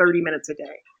week, 30 minutes a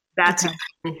day. That's it.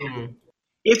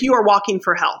 If you are walking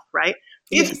for health, right?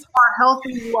 If you are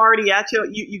healthy, you already at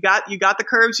you got the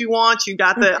curves you want, you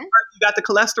got the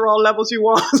cholesterol levels you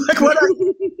want. Like what are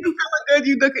you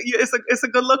feeling good? It's a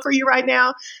good look for you right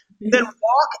now. Then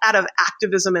walk out of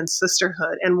activism and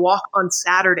sisterhood and walk on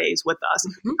Saturdays with us.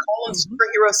 We call them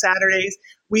Superhero Saturdays.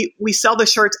 We sell the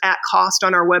shirts at cost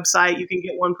on our website. You can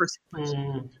get one for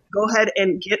 $6. Go ahead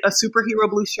and get a superhero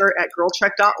blue shirt at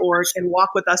girltrek.org and walk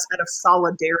with us out of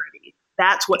solidarity.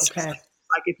 That's what success is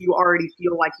like if you already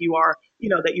feel like you are,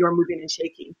 that you are moving and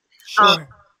shaking. Sure.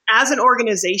 As an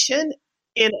organization,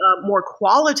 in a more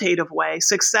qualitative way,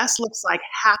 success looks like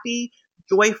happy,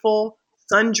 joyful,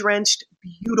 sun-drenched,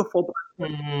 beautiful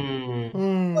Black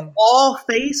women. Of all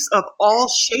face, of all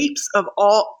shapes, of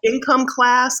all income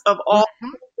class, of all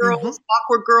girls,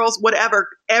 awkward girls, whatever.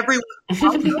 Everyone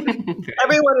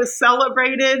is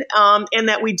celebrated, and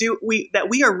that we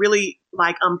are really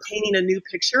like painting a new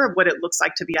picture of what it looks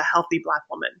like to be a healthy Black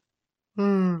woman.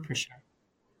 For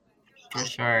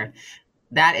sure.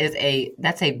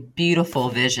 That's a beautiful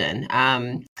vision.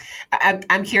 I'm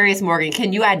curious, Morgan,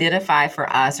 can you identify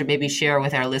for us or maybe share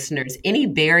with our listeners any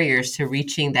barriers to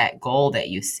reaching that goal that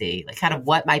you see? Like kind of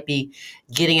what might be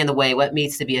getting in the way, what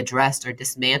needs to be addressed or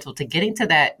dismantled to getting to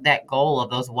that goal of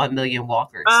those 1 million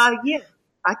walkers? Yeah,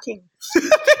 I can. Thank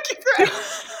you for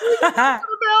asking.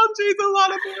 Boundaries, a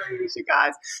lot of barriers, you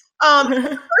guys.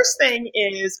 The first thing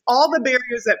is all the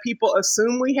barriers that people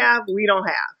assume we have, we don't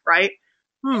have, right?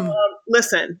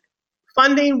 Listen,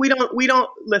 funding, we don't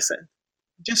listen.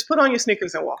 Just put on your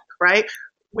sneakers and walk, right?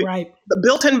 The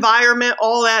built environment,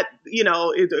 all that,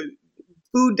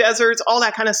 food deserts, all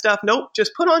that kind of stuff. Nope.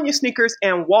 Just put on your sneakers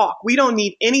and walk. We don't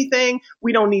need anything.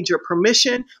 We don't need your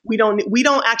permission. We don't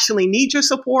actually need your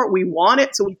support. We want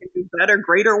it so we can do better,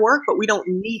 greater work, but we don't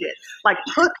need it. Like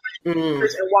put on your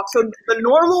sneakers and walk. So the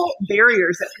normal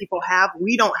barriers that people have,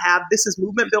 we don't have. This is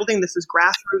movement building. This is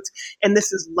grassroots, and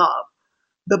this is love.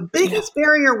 The biggest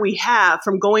barrier we have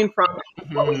from going from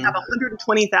what we have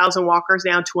 120,000 walkers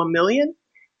down to 1 million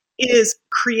is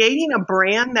creating a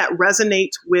brand that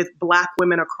resonates with Black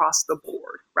women across the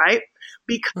board, right?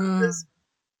 Because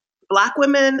Black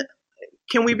women,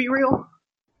 can we be real?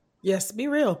 Yes, be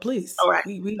real, please. All right.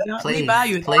 We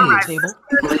value it on the table.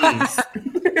 Please.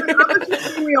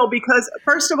 Be real, because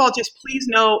first of all, just please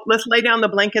know, let's lay down the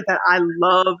blanket that I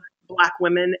love Black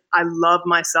women, I love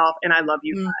myself, and I love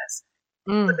you guys.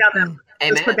 Put down that,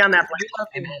 let's put down that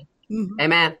blanket.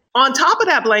 Amen. On top of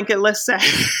that blanket, let's say,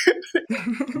 however,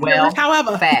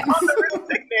 on the real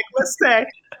picnic, let's say,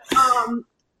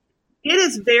 It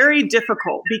is very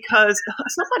difficult because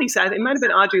somebody said, it might have been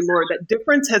Audre Lorde, that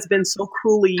difference has been so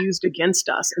cruelly used against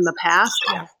us in the past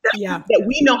that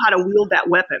we know how to wield that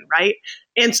weapon, right?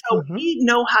 And so we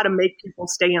know how to make people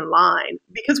stay in line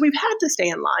because we've had to stay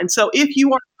in line. So if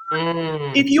you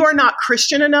are not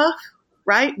Christian enough,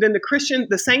 right, then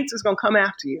the saints is going to come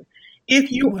after you.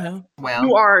 If you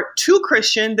you are too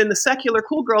Christian, then the secular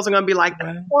cool girls are going to be like,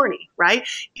 that's corny, right?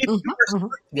 If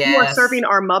you are serving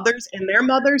our mothers and their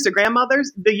mothers, their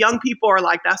grandmothers, the young people are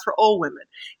like, that's for old women.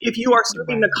 If you are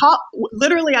serving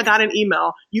literally, I got an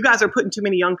email. You guys are putting too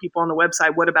many young people on the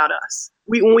website. What about us?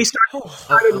 When we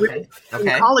started in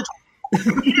college,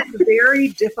 it is very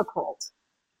difficult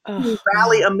to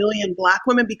rally a million Black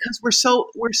women because we're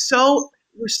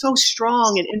so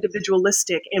strong and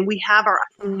individualistic, and we have our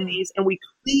identities, and we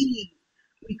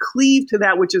cleave to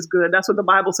that which is good. That's what the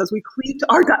Bible says. We cleave to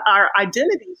our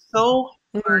identities so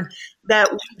hard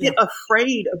that we get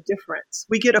afraid of difference.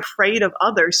 We get afraid of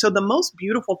others. So the most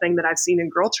beautiful thing that I've seen in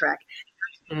Girl Trek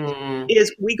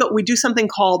is we do something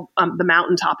called the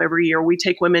Mountaintop every year. We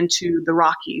take women to the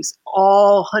Rockies,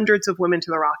 hundreds of women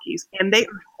to the Rockies, and they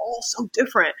are all so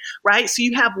different, right? So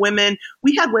you have women,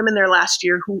 we had women there last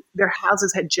year who their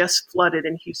houses had just flooded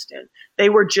in Houston. They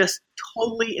were just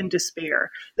totally in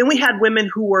despair. Then we had women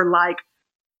who were like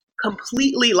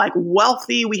completely like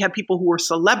wealthy. We had people who were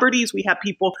celebrities. We had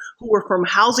people who were from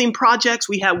housing projects.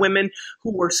 We had women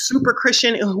who were super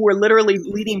Christian and who were literally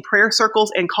leading prayer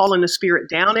circles and calling the spirit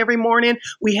down every morning.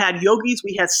 We had yogis.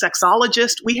 We had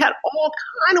sexologists. We had all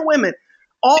kind of women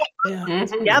all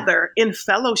together in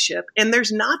fellowship. And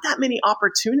there's not that many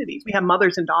opportunities. We have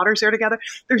mothers and daughters there together.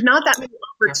 There's not that many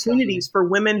opportunities for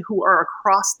women who are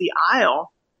across the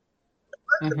aisle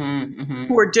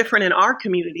who are different in our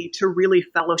community to really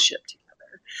fellowship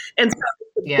together. And so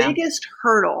the biggest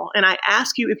hurdle, and I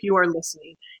ask you if you are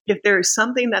listening, if there is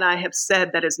something that I have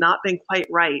said that has not been quite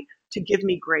right, to give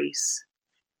me grace.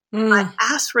 I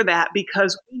ask for that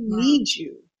because we need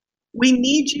you. We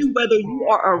need you, whether you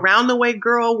are around the way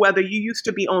girl, whether you used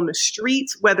to be on the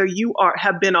streets, whether you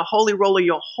have been a holy roller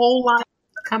your whole life.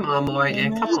 Come on,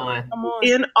 Morgan. Come on.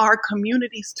 In our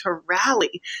communities to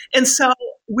rally. And so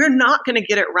we're not going to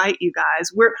get it right, you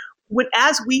guys.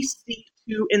 As we seek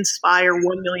to inspire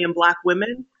 1 million Black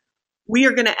women, we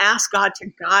are going to ask God to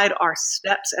guide our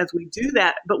steps as we do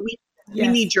that. But we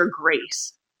need your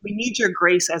grace. We need your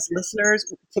grace as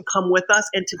listeners to come with us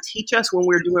and to teach us when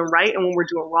we're doing right and when we're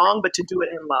doing wrong, but to do it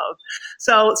in love.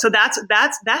 So that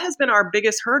has been our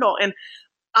biggest hurdle. And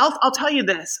I'll tell you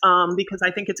this because I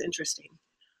think it's interesting.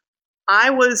 I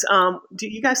was, do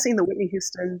you guys seen the Whitney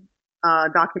Houston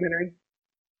documentary?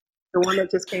 The one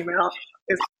that just came out?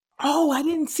 I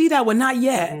didn't see that one. Not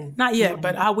yet. Not yet,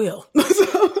 but I will.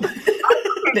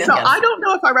 So I don't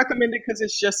know if I recommend it because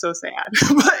it's just so sad.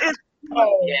 But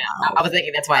I was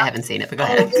thinking that's why I haven't seen it, but go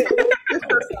ahead.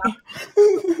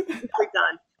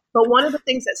 Done. But one of the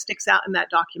things that sticks out in that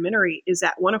documentary is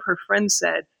that one of her friends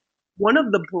said one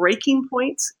of the breaking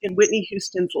points in Whitney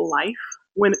Houston's life,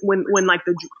 when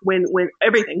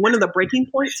everything, one of the breaking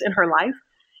points in her life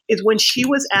is when she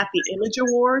was at the Image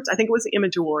Awards. I think it was the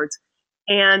Image Awards,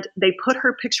 and they put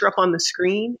her picture up on the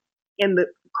screen, and the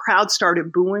crowd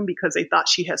started booing because they thought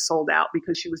she had sold out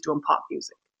because she was doing pop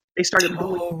music. They started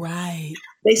booing. Oh, right.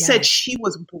 They said she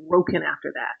was broken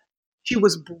after that. She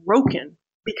was broken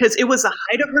because it was the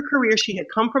height of her career. She had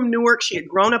come from Newark. She had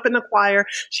grown up in the choir.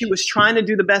 She was trying to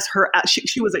do the best.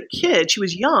 She was a kid. She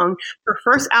was young. Her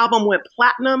first album went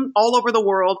platinum all over the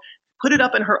world, put it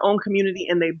up in her own community,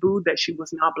 and they booed that she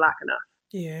was not Black enough.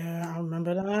 Yeah, I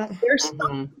remember that. There's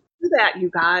something to that, you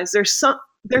guys. There's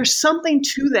something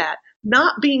to that.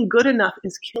 Not being good enough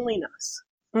is killing us.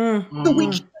 So we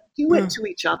can't do it to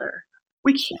each other.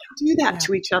 We can't do that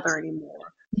to each other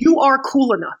anymore. You are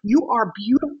cool enough. You are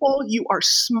beautiful. You are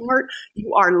smart.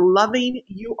 You are loving.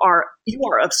 You are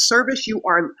of service. You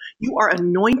are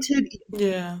anointed.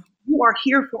 Yeah. You are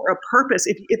here for a purpose.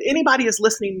 If anybody is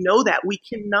listening, know that we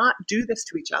cannot do this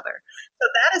to each other. So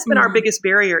that has been our biggest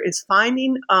barrier, is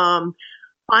finding a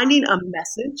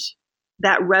message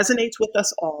that resonates with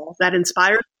us all, that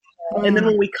inspires us all, and then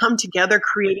when we come together,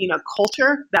 creating a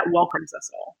culture that welcomes us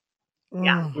all.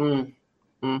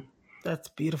 That's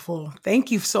beautiful. Thank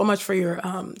you so much for your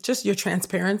just your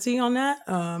transparency on that.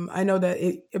 I know that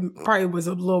it probably was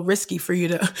a little risky for you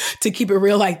to keep it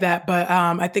real like that, but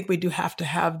I think we do have to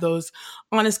have those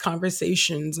honest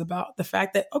conversations about the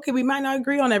fact that, okay, we might not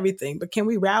agree on everything, but can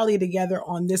we rally together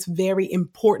on this very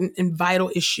important and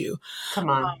vital issue? Come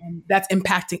on, that's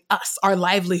impacting us, our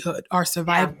livelihood, our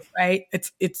survival. Right?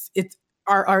 It's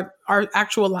our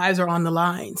actual lives are on the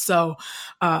line. So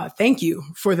thank you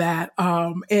for that.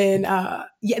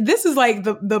 This is like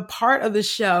the part of the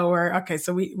show where, okay,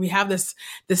 so we have this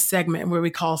segment where we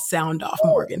call Sound Off,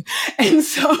 Morgan. And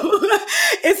so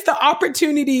it's the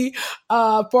opportunity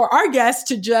for our guests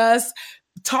to just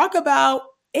talk about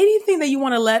anything that you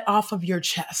want to let off of your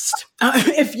chest,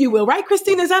 if you will. Right,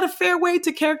 Christine? Is that a fair way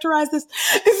to characterize this?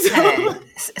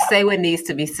 Say what needs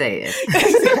to be said.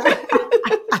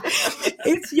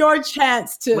 It's your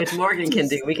chance to... Which Morgan can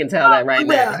do. We can tell that right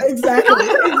now. Yeah, exactly.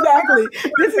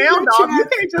 This sound off. You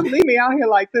can't just leave me out here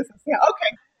like this.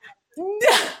 Okay.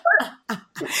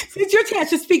 It's your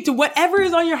chance to speak to whatever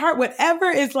is on your heart, whatever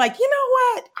is like, you know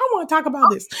what? I want to talk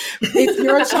about this. It's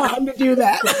your time to do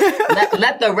that.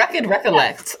 Let the record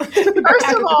recollect.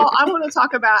 First of all, I want to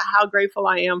talk about how grateful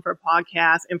I am for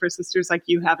podcasts and for sisters like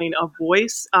you having a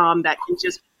voice that can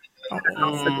just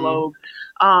across the globe.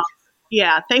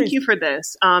 Thank you for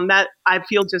this. That I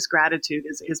feel just gratitude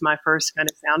is my first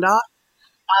kind of sound off.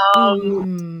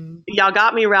 Y'all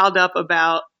got me riled up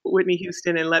about Whitney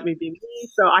Houston and Let Me Be Me,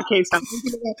 so I can't stop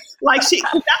thinking about it. Like that's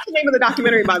the name of the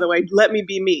documentary, by the way. Let Me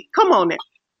Be Me. Come on now.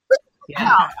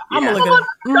 I'm gonna look it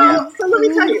up. So let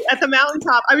me tell you, at the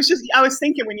mountaintop, I was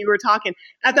thinking when you were talking,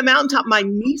 at the mountaintop, my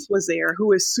niece was there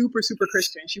who is super, super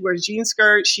Christian. She wears jean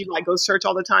skirts. She goes to church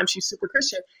all the time. She's super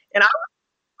Christian. And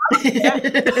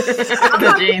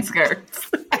the jean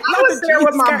skirts. I was there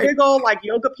with my big old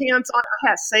yoga pants on. I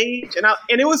had sage, and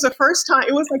it was the first time.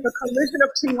 It was like a collision of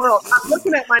two worlds. I'm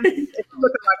looking at my niece, and she's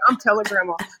looking like I'm telling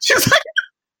grandma. She was like,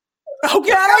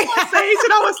 "Okay." Sage,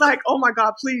 and I was like, "Oh my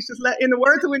God, please just in the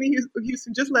words of Whitney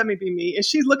Houston, just let me be me." And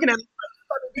she's looking at me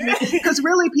because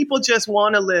really, people just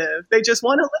want to live. They just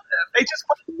want to live. They just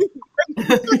want to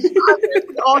live.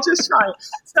 They all just try.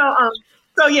 So.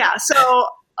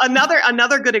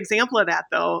 Another good example of that,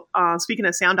 though, speaking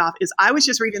of sound off, is I was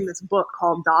just reading this book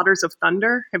called Daughters of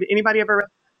Thunder. Have anybody ever read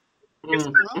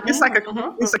it? It's like a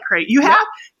crate. You have?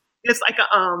 It's like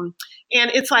and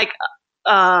it's like,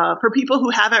 for people who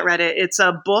haven't read it, it's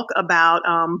a book about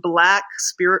Black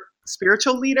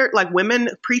spiritual leader, like women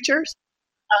preachers.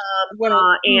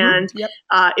 It's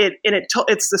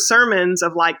the sermons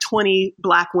of 20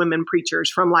 Black women preachers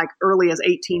from early as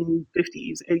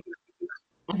 1850s.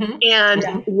 And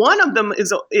one of them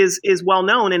is well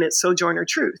known, and it's Sojourner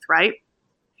Truth, right?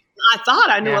 I thought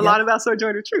I knew a lot about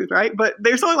Sojourner Truth, right? But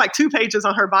there's only 2 pages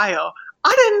on her bio.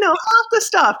 I didn't know half the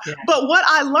stuff. Yeah. But what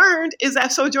I learned is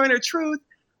that Sojourner Truth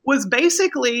was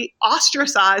basically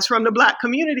ostracized from the Black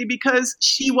community because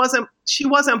she wasn't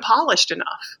polished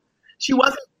enough. She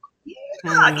wasn't.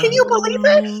 Yeah, can you believe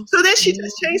it? So then she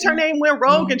just changed her name, went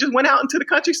rogue, and just went out into the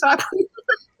countryside.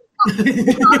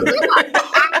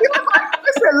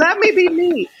 Listen, let me be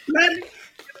me.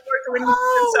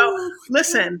 So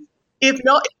listen, if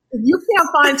you can't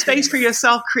find space for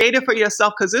yourself, create it for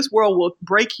yourself, because this world will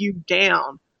break you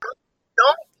down.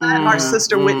 Don't let our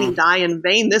sister Whitney die in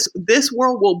vain. This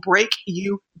world will break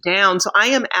you down. So I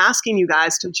am asking you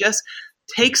guys to just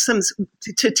take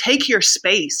your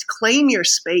space, claim your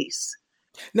space.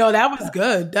 No, that was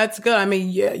good. That's good. I mean,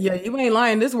 yeah, you ain't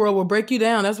lying. This world will break you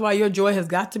down. That's why your joy has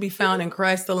got to be found in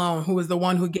Christ alone, who is the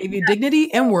one who gave you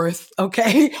dignity and worth.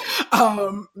 Okay.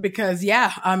 Because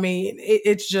I mean,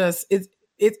 it's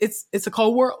a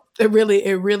cold world. It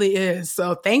really is.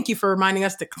 So thank you for reminding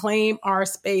us to claim our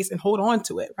space and hold on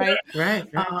to it. Right. Right.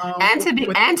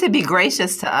 And to be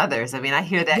gracious to others. I mean, I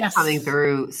hear that coming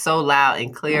through so loud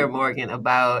and clear, Morgan,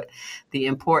 about the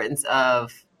importance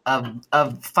of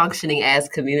functioning as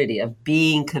community, of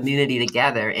being community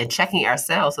together and checking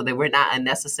ourselves so that we're not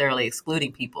unnecessarily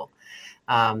excluding people.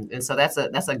 And so that's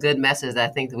a good message that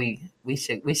I think that we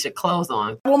should close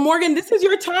on. Well, Morgan, this is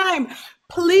your time.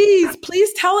 Please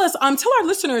tell us, tell our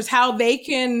listeners how they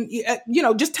can,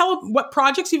 just tell what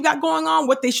projects you've got going on,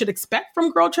 what they should expect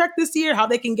from Girl Trek this year, how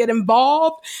they can get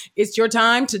involved. It's your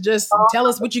time to just tell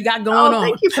us what you got going on.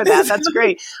 Thank you for that. That's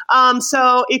great.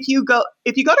 So if you go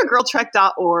to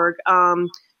girltrek.org,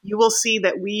 you will see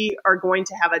that we are going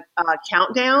to have a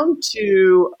countdown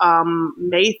to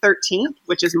May 13th,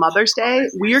 which is Mother's Day.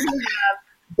 We are going to have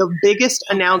the biggest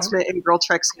announcement in Girl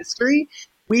Trek's history.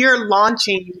 We are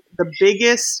launching the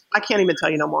biggest. I can't even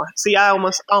tell you no more. See, I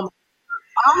almost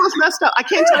messed up. I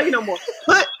can't tell you no more.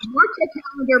 Mark your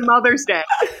calendar, Mother's Day.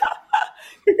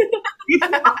 Here's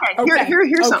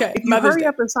something. If you hurry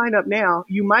up and sign up now,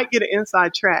 you might get an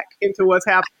inside track into what's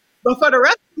happening. But for the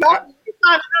rest of y'all,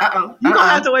 you're going to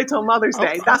have to wait till Mother's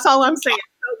Day. That's all I'm saying.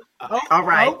 All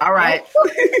right.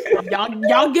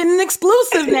 Y'all getting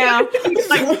exclusive now.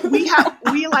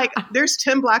 There's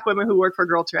 10 Black women who work for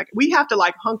Girl Trek. We have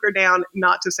to hunker down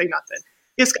not to say nothing.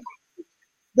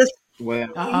 Well,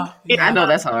 I know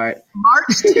that's hard.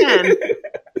 March 10th,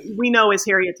 we know is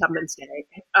Harriet Tubman Day.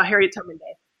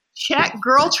 Check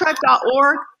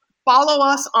girltrek.org. Follow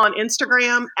us on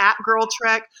Instagram at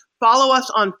girltrek. Follow us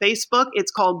on Facebook.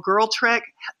 It's called Girl Trek,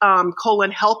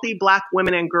 Healthy Black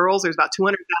Women and Girls. There's about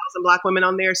 200,000 Black women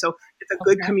on there, so it's a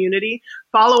good community.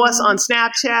 Follow us on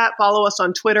Snapchat. Follow us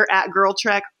on Twitter at Girl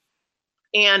Trek.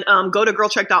 And go to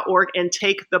girltrek.org and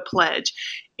take the pledge.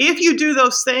 If you do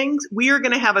those things, we are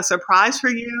going to have a surprise for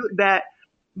you that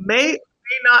may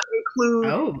not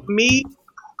include me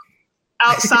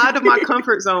outside of my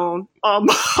comfort zone on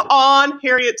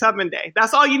Harriet Tubman Day.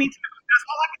 That's all you need to know.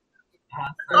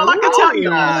 That's all I can tell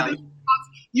you.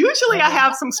 Usually I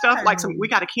have some stuff like we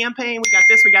got a campaign, we got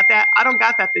this, we got that. I don't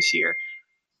got that this year.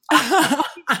 I'll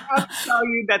tell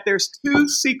you that there's 2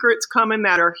 secrets coming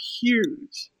that are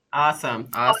huge. Awesome.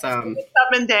 Tubman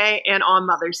Day and on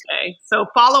Mother's Day. So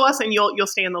follow us and you'll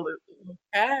stay in the loop.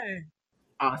 Okay.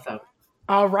 Awesome.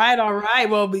 All right.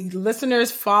 Well,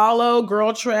 listeners, follow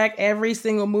Girl Trek every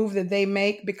single move that they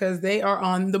make because they are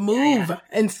on the move. Yeah.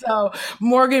 And so,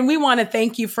 Morgan, we want to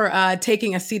thank you for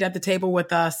taking a seat at the table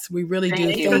with us. We really do.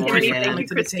 Thank you,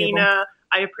 Christina.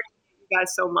 I appreciate you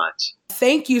guys so much.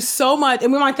 Thank you so much.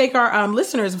 And we want to thank our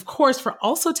listeners, of course, for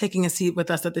also taking a seat with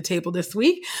us at the table this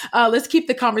week. Let's keep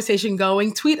the conversation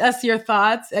going. Tweet us your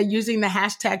thoughts using the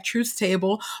hashtag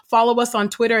TruthTable. Follow us on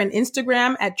Twitter and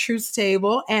Instagram at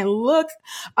TruthTable. And look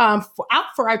out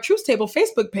for our TruthTable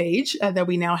Facebook page that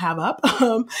we now have up.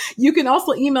 You can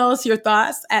also email us your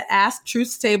thoughts at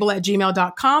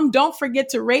asktruthstable@gmail.com. Don't forget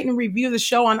to rate and review the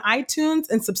show on iTunes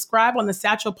and subscribe on the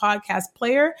Satchel Podcast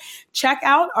Player. Check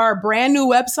out our brand new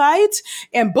website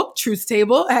and book Truth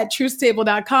Table at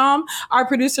truthstable.com. Our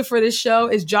producer for this show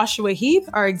is Joshua Heath.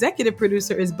 Our executive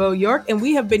producer is Bo York. And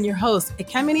we have been your hosts,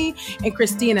 Ekemini and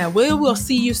Christina. We will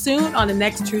see you soon on the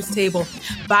next Truth Table.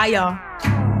 Bye, y'all.